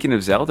speaking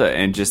of Zelda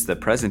and just the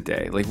present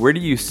day, like, where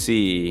do you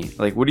see,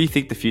 like, what do you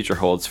think the future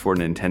holds for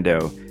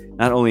Nintendo,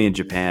 not only in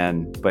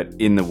Japan, but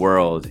in the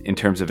world, in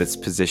terms of its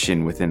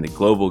position within the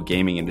global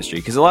gaming industry?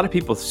 Because a lot of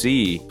people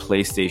see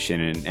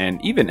PlayStation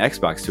and even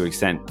Xbox to an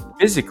extent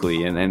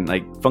physically and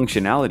like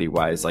functionality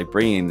wise, like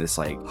bringing this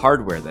like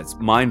hardware that's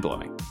mind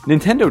blowing.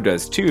 Nintendo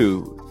does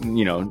too,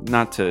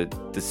 not to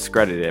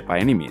discredit it by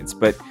any means,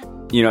 but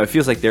it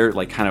feels like they're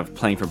like kind of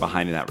playing from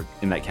behind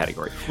in that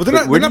category. Well,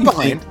 they're not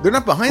behind. They're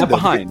not behind.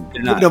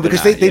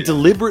 Because they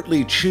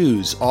deliberately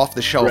choose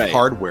off-the-shelf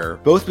hardware,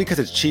 both because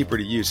it's cheaper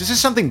to use. This is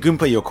something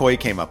Gunpei Yokoi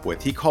came up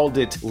with. He called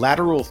it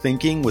lateral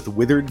thinking with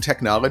withered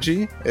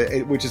technology,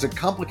 which is a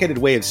complicated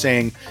way of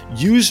saying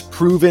use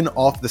proven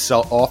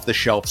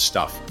off-the-shelf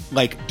stuff.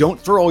 Like, don't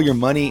throw all your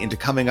money into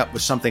coming up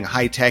with something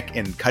high-tech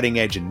and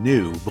cutting-edge and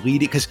new.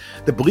 Because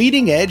the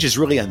bleeding edge is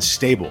really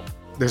unstable.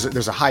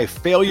 There's a high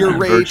failure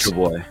rate. Virtual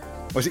Boy.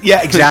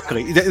 Yeah,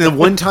 exactly. The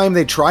one time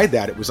they tried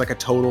that, it was like a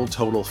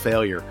total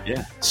failure.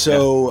 Yeah.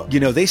 So,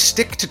 they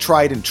stick to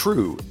tried and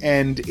true.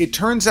 And it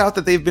turns out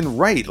that they've been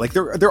right. Like,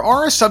 there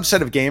are a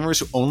subset of gamers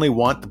who only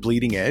want the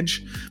bleeding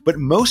edge, but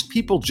most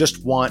people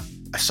just want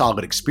a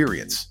solid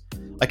experience.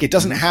 Like, it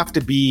doesn't have to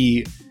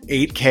be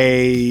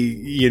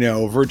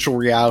 8K, virtual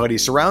reality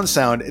surround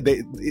sound.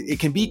 It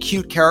can be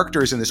cute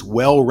characters in this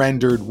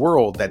well-rendered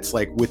world that's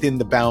like within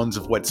the bounds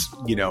of what's,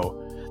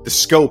 the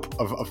scope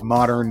of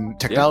modern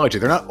technology.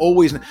 They're not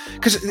always,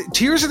 because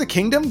Tears of the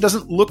Kingdom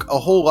doesn't look a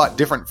whole lot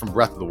different from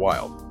Breath of the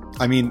Wild.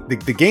 I mean, the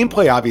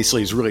gameplay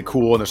obviously is really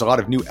cool and there's a lot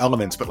of new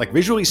elements, but like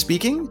visually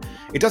speaking,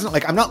 it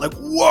doesn't I'm not like,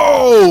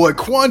 whoa, a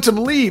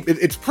quantum leap.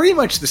 It's pretty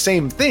much the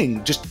same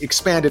thing, just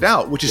expanded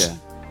out, which is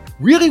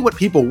really what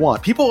people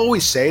want. People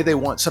always say they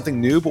want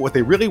something new, but what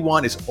they really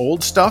want is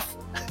old stuff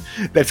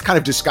that's kind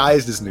of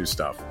disguised as new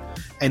stuff.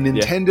 And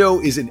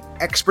Nintendo is an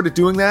expert at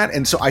doing that.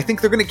 And so I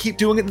think they're going to keep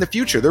doing it in the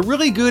future. They're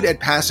really good at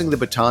passing the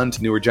baton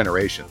to newer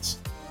generations.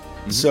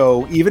 Mm-hmm.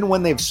 So even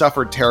when they've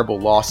suffered terrible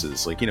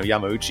losses, like,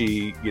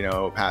 Yamauchi,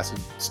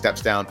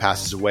 steps down,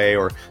 passes away,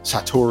 or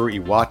Satoru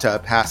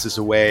Iwata passes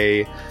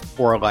away,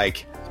 or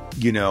like,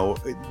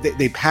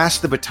 they pass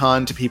the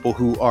baton to people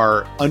who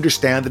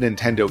understand the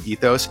Nintendo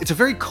ethos. It's a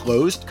very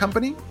closed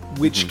company,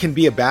 which can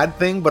be a bad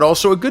thing, but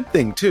also a good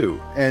thing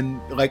too.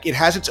 And like, it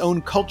has its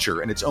own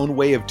culture and its own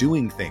way of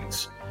doing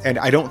things. And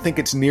I don't think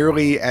it's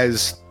nearly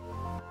as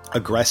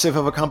aggressive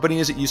of a company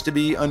as it used to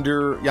be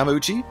under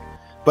Yamauchi,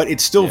 but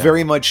it still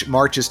very much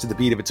marches to the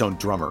beat of its own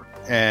drummer.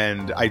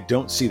 And I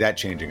don't see that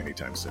changing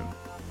anytime soon.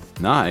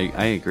 No,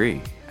 I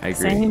agree.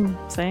 Same.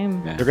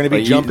 Yeah. They're going to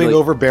be jumping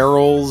over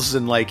barrels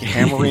and like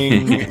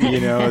hammering,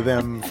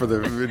 them for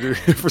the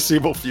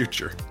foreseeable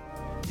future.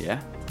 Yeah.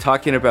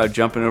 Talking about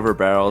jumping over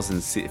barrels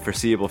and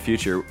foreseeable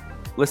future,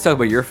 let's talk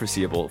about your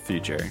foreseeable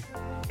future.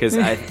 Because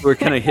we're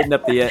kind of hitting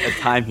up the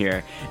time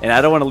here, and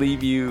I don't want to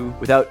leave you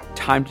without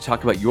time to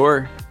talk about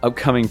your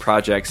upcoming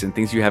projects and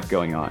things you have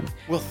going on.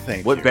 Well, thank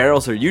you. What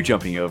barrels are you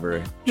jumping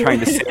over,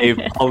 trying to save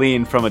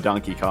Pauline from a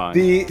Donkey Kong?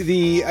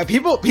 The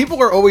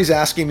people are always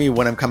asking me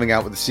when I'm coming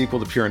out with a sequel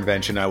to Pure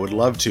Invention. I would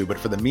love to, but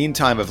for the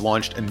meantime, I've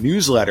launched a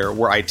newsletter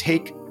where I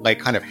take like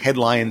kind of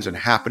headlines and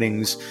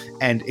happenings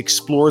and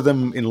explore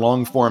them in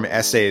long form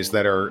essays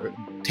that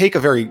take a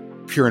very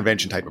Pure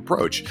Invention type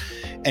approach.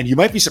 And you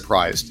might be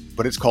surprised,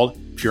 but it's called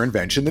Pure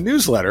Invention, the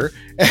newsletter.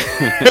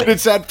 And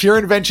it's at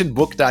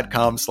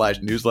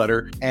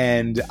pureinventionbook.com/newsletter.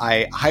 And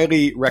I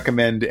highly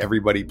recommend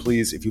everybody,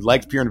 please, if you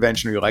like Pure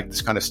Invention or you like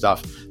this kind of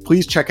stuff,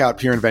 please check out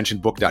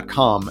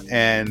pureinventionbook.com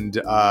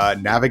and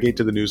navigate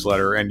to the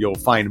newsletter, and you'll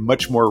find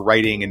much more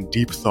writing and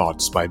deep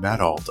thoughts by Matt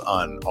Alt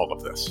on all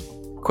of this.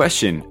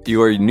 Question,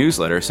 your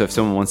newsletter. So if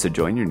someone wants to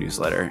join your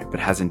newsletter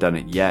but hasn't done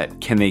it yet,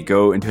 can they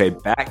go into a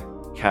back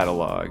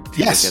catalog to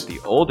look at the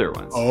older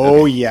ones?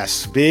 Oh, okay.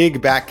 Yes.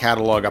 Big back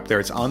catalog up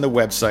there. It's on the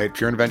website,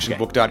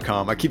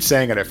 pureinventionbook.com. I keep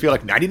saying it. I feel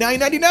like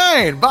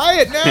 $99.99. Buy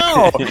it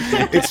now.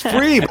 It's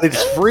free, but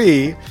it's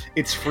free.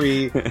 It's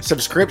free.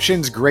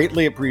 Subscriptions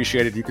greatly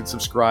appreciated. You can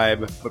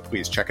subscribe, but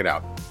please check it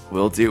out.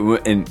 We'll do.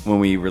 And when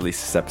we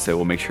release this episode,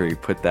 we'll make sure you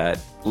put that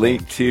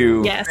link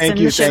to thank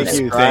you.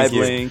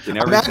 Link and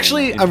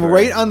I'm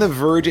right on the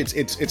verge.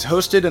 It's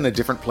hosted in a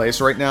different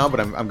place right now, but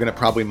I'm going to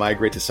probably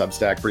migrate to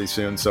Substack pretty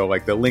soon. So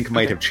like the link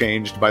might have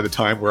changed by the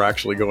time we're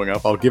actually going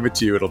up. I'll give it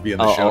to you. It'll be in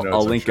the show notes.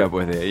 I'll link up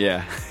with it.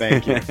 Yeah.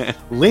 Thank you.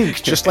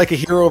 Link, just like a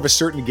hero of a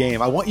certain game.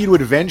 I want you to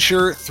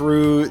adventure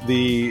through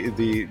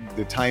the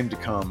time to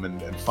come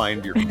and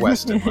find your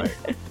quest in my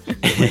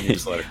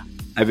newsletter.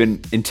 I've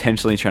been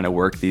intentionally trying to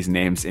work these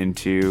names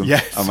into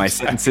my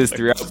sentences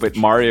throughout, but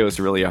Mario is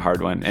really a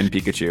hard one, and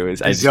Pikachu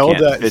is.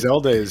 Zelda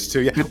is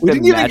too. Yeah, we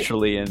didn't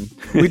naturally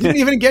we didn't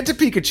even get to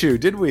Pikachu,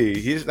 did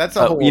we? That's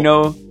a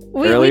whole.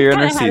 Earlier in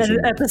our season, had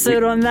an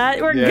episode on that.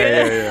 We're good.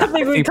 Yeah.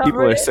 I think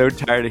people are so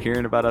tired of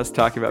hearing about us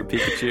talking about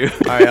Pikachu.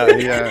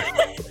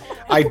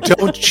 I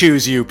don't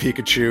choose you,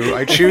 Pikachu.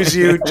 I choose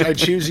you. I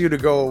choose you to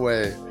go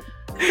away.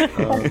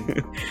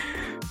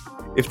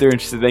 If they're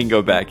interested, they can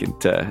go back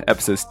into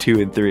episodes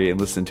 2 and 3 and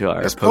listen to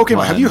our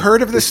Pokemon. Have you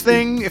heard of this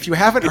thing? If you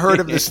haven't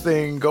heard of this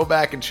thing, go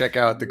back and check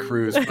out the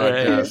Cruise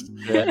podcast.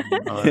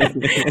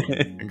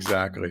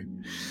 Exactly.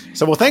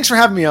 So, well, thanks for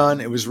having me on.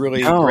 It was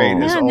really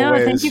great, as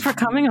always. Thank you for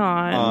coming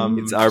on.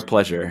 It's our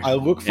pleasure. I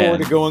look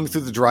forward to going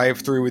through the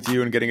drive-thru with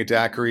you and getting a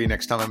daiquiri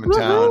next time I'm in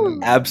town.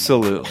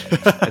 Absolutely.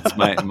 That's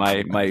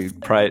my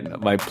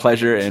pride, my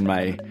pleasure, and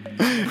my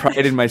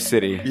pride in my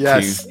city.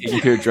 Yes. To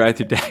get to a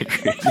drive-thru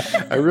daiquiri.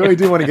 I really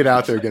do want to get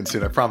out there again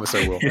soon. I promise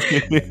I will.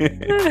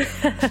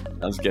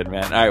 Sounds good,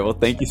 man. All right. Well,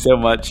 thank you so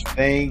much.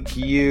 Thank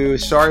you.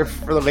 Sorry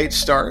for the late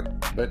start,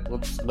 but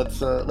let's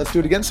do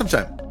it again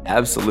sometime.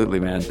 Absolutely,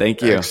 man.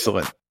 Thank you.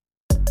 Excellent.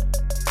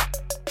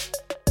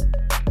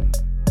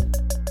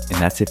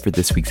 And that's it for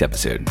this week's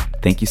episode.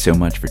 Thank you so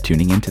much for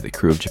tuning in to the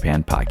Crew of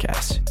Japan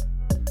podcast.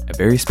 A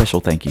very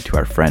special thank you to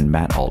our friend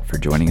Matt Alt for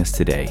joining us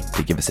today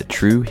to give us a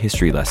true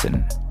history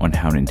lesson on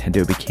how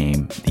Nintendo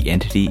became the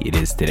entity it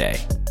is today.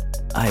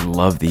 I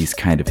love these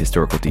kind of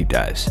historical deep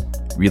dives,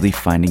 really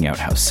finding out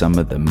how some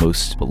of the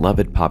most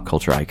beloved pop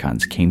culture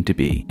icons came to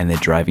be and the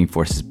driving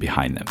forces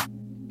behind them.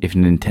 If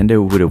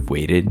Nintendo would have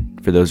waited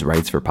for those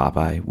rights for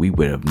Popeye, we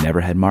would have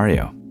never had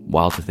Mario.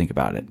 Wild to think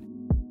about it.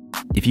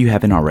 If you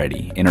haven't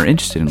already and are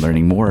interested in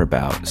learning more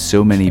about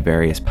so many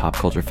various pop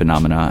culture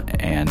phenomena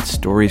and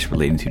stories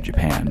relating to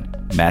Japan,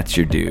 Matt's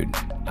your dude.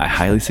 I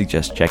highly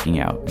suggest checking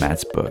out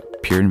Matt's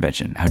book, Pure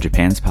Invention, How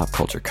Japan's Pop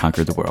Culture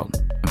Conquered the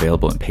World,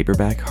 available in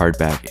paperback,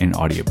 hardback, and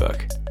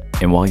audiobook.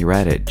 And while you're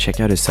at it, check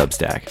out his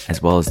Substack,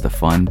 as well as the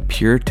fun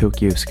Pure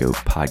Tokyoscope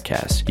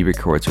podcast he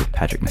records with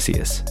Patrick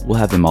Macias. We'll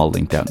have them all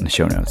linked out in the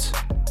show notes.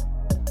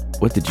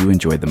 What did you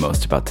enjoy the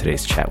most about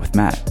today's chat with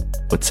Matt?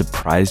 What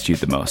surprised you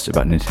the most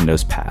about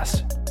Nintendo's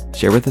past?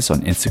 Share with us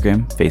on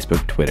Instagram,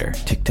 Facebook, Twitter,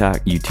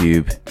 TikTok,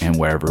 YouTube, and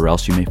wherever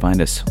else you may find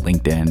us.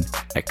 LinkedIn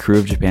at Crew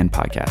of Japan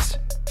Podcast.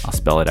 I'll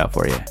spell it out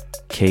for you.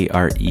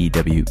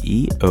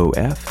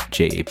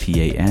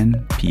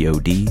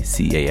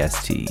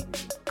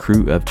 KREWEOFJAPANPODCAST.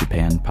 Crew of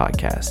Japan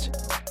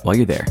Podcast. While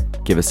you're there,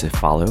 give us a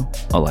follow,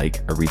 a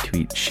like, a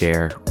retweet,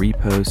 share,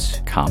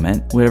 repost,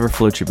 comment, whatever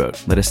floats your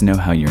boat. Let us know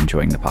how you're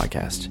enjoying the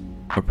podcast.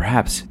 Or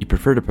perhaps you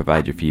prefer to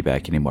provide your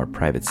feedback in a more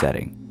private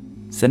setting.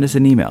 Send us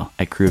an email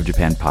at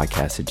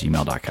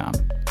crewofjapanpodcast@gmail.com.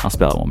 I'll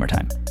spell it one more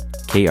time.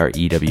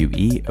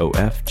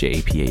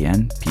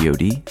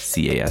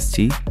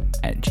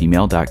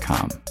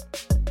 KREWEOFJAPANPODCAST@gmail.com.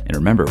 And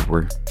remember,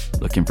 we're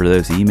looking for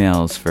those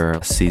emails for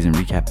a season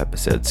recap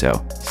episode,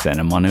 so send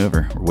them on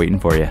over. We're waiting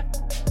for you.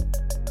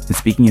 And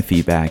speaking of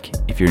feedback,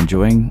 if you're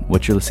enjoying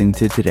what you're listening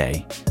to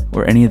today,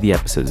 or any of the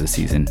episodes this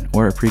season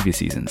or our previous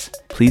seasons,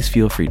 please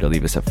feel free to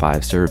leave us a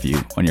 5-star review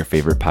on your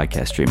favorite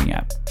podcast streaming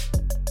app.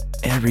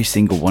 Every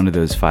single one of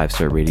those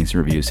 5-star ratings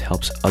and reviews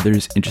helps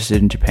others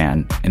interested in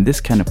Japan and this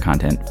kind of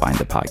content find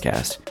the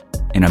podcast.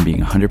 And I'm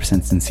being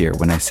 100% sincere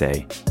when I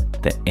say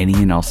that any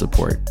and all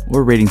support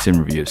or ratings and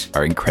reviews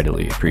are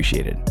incredibly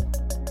appreciated.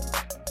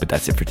 But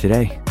that's it for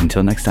today.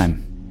 Until next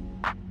time.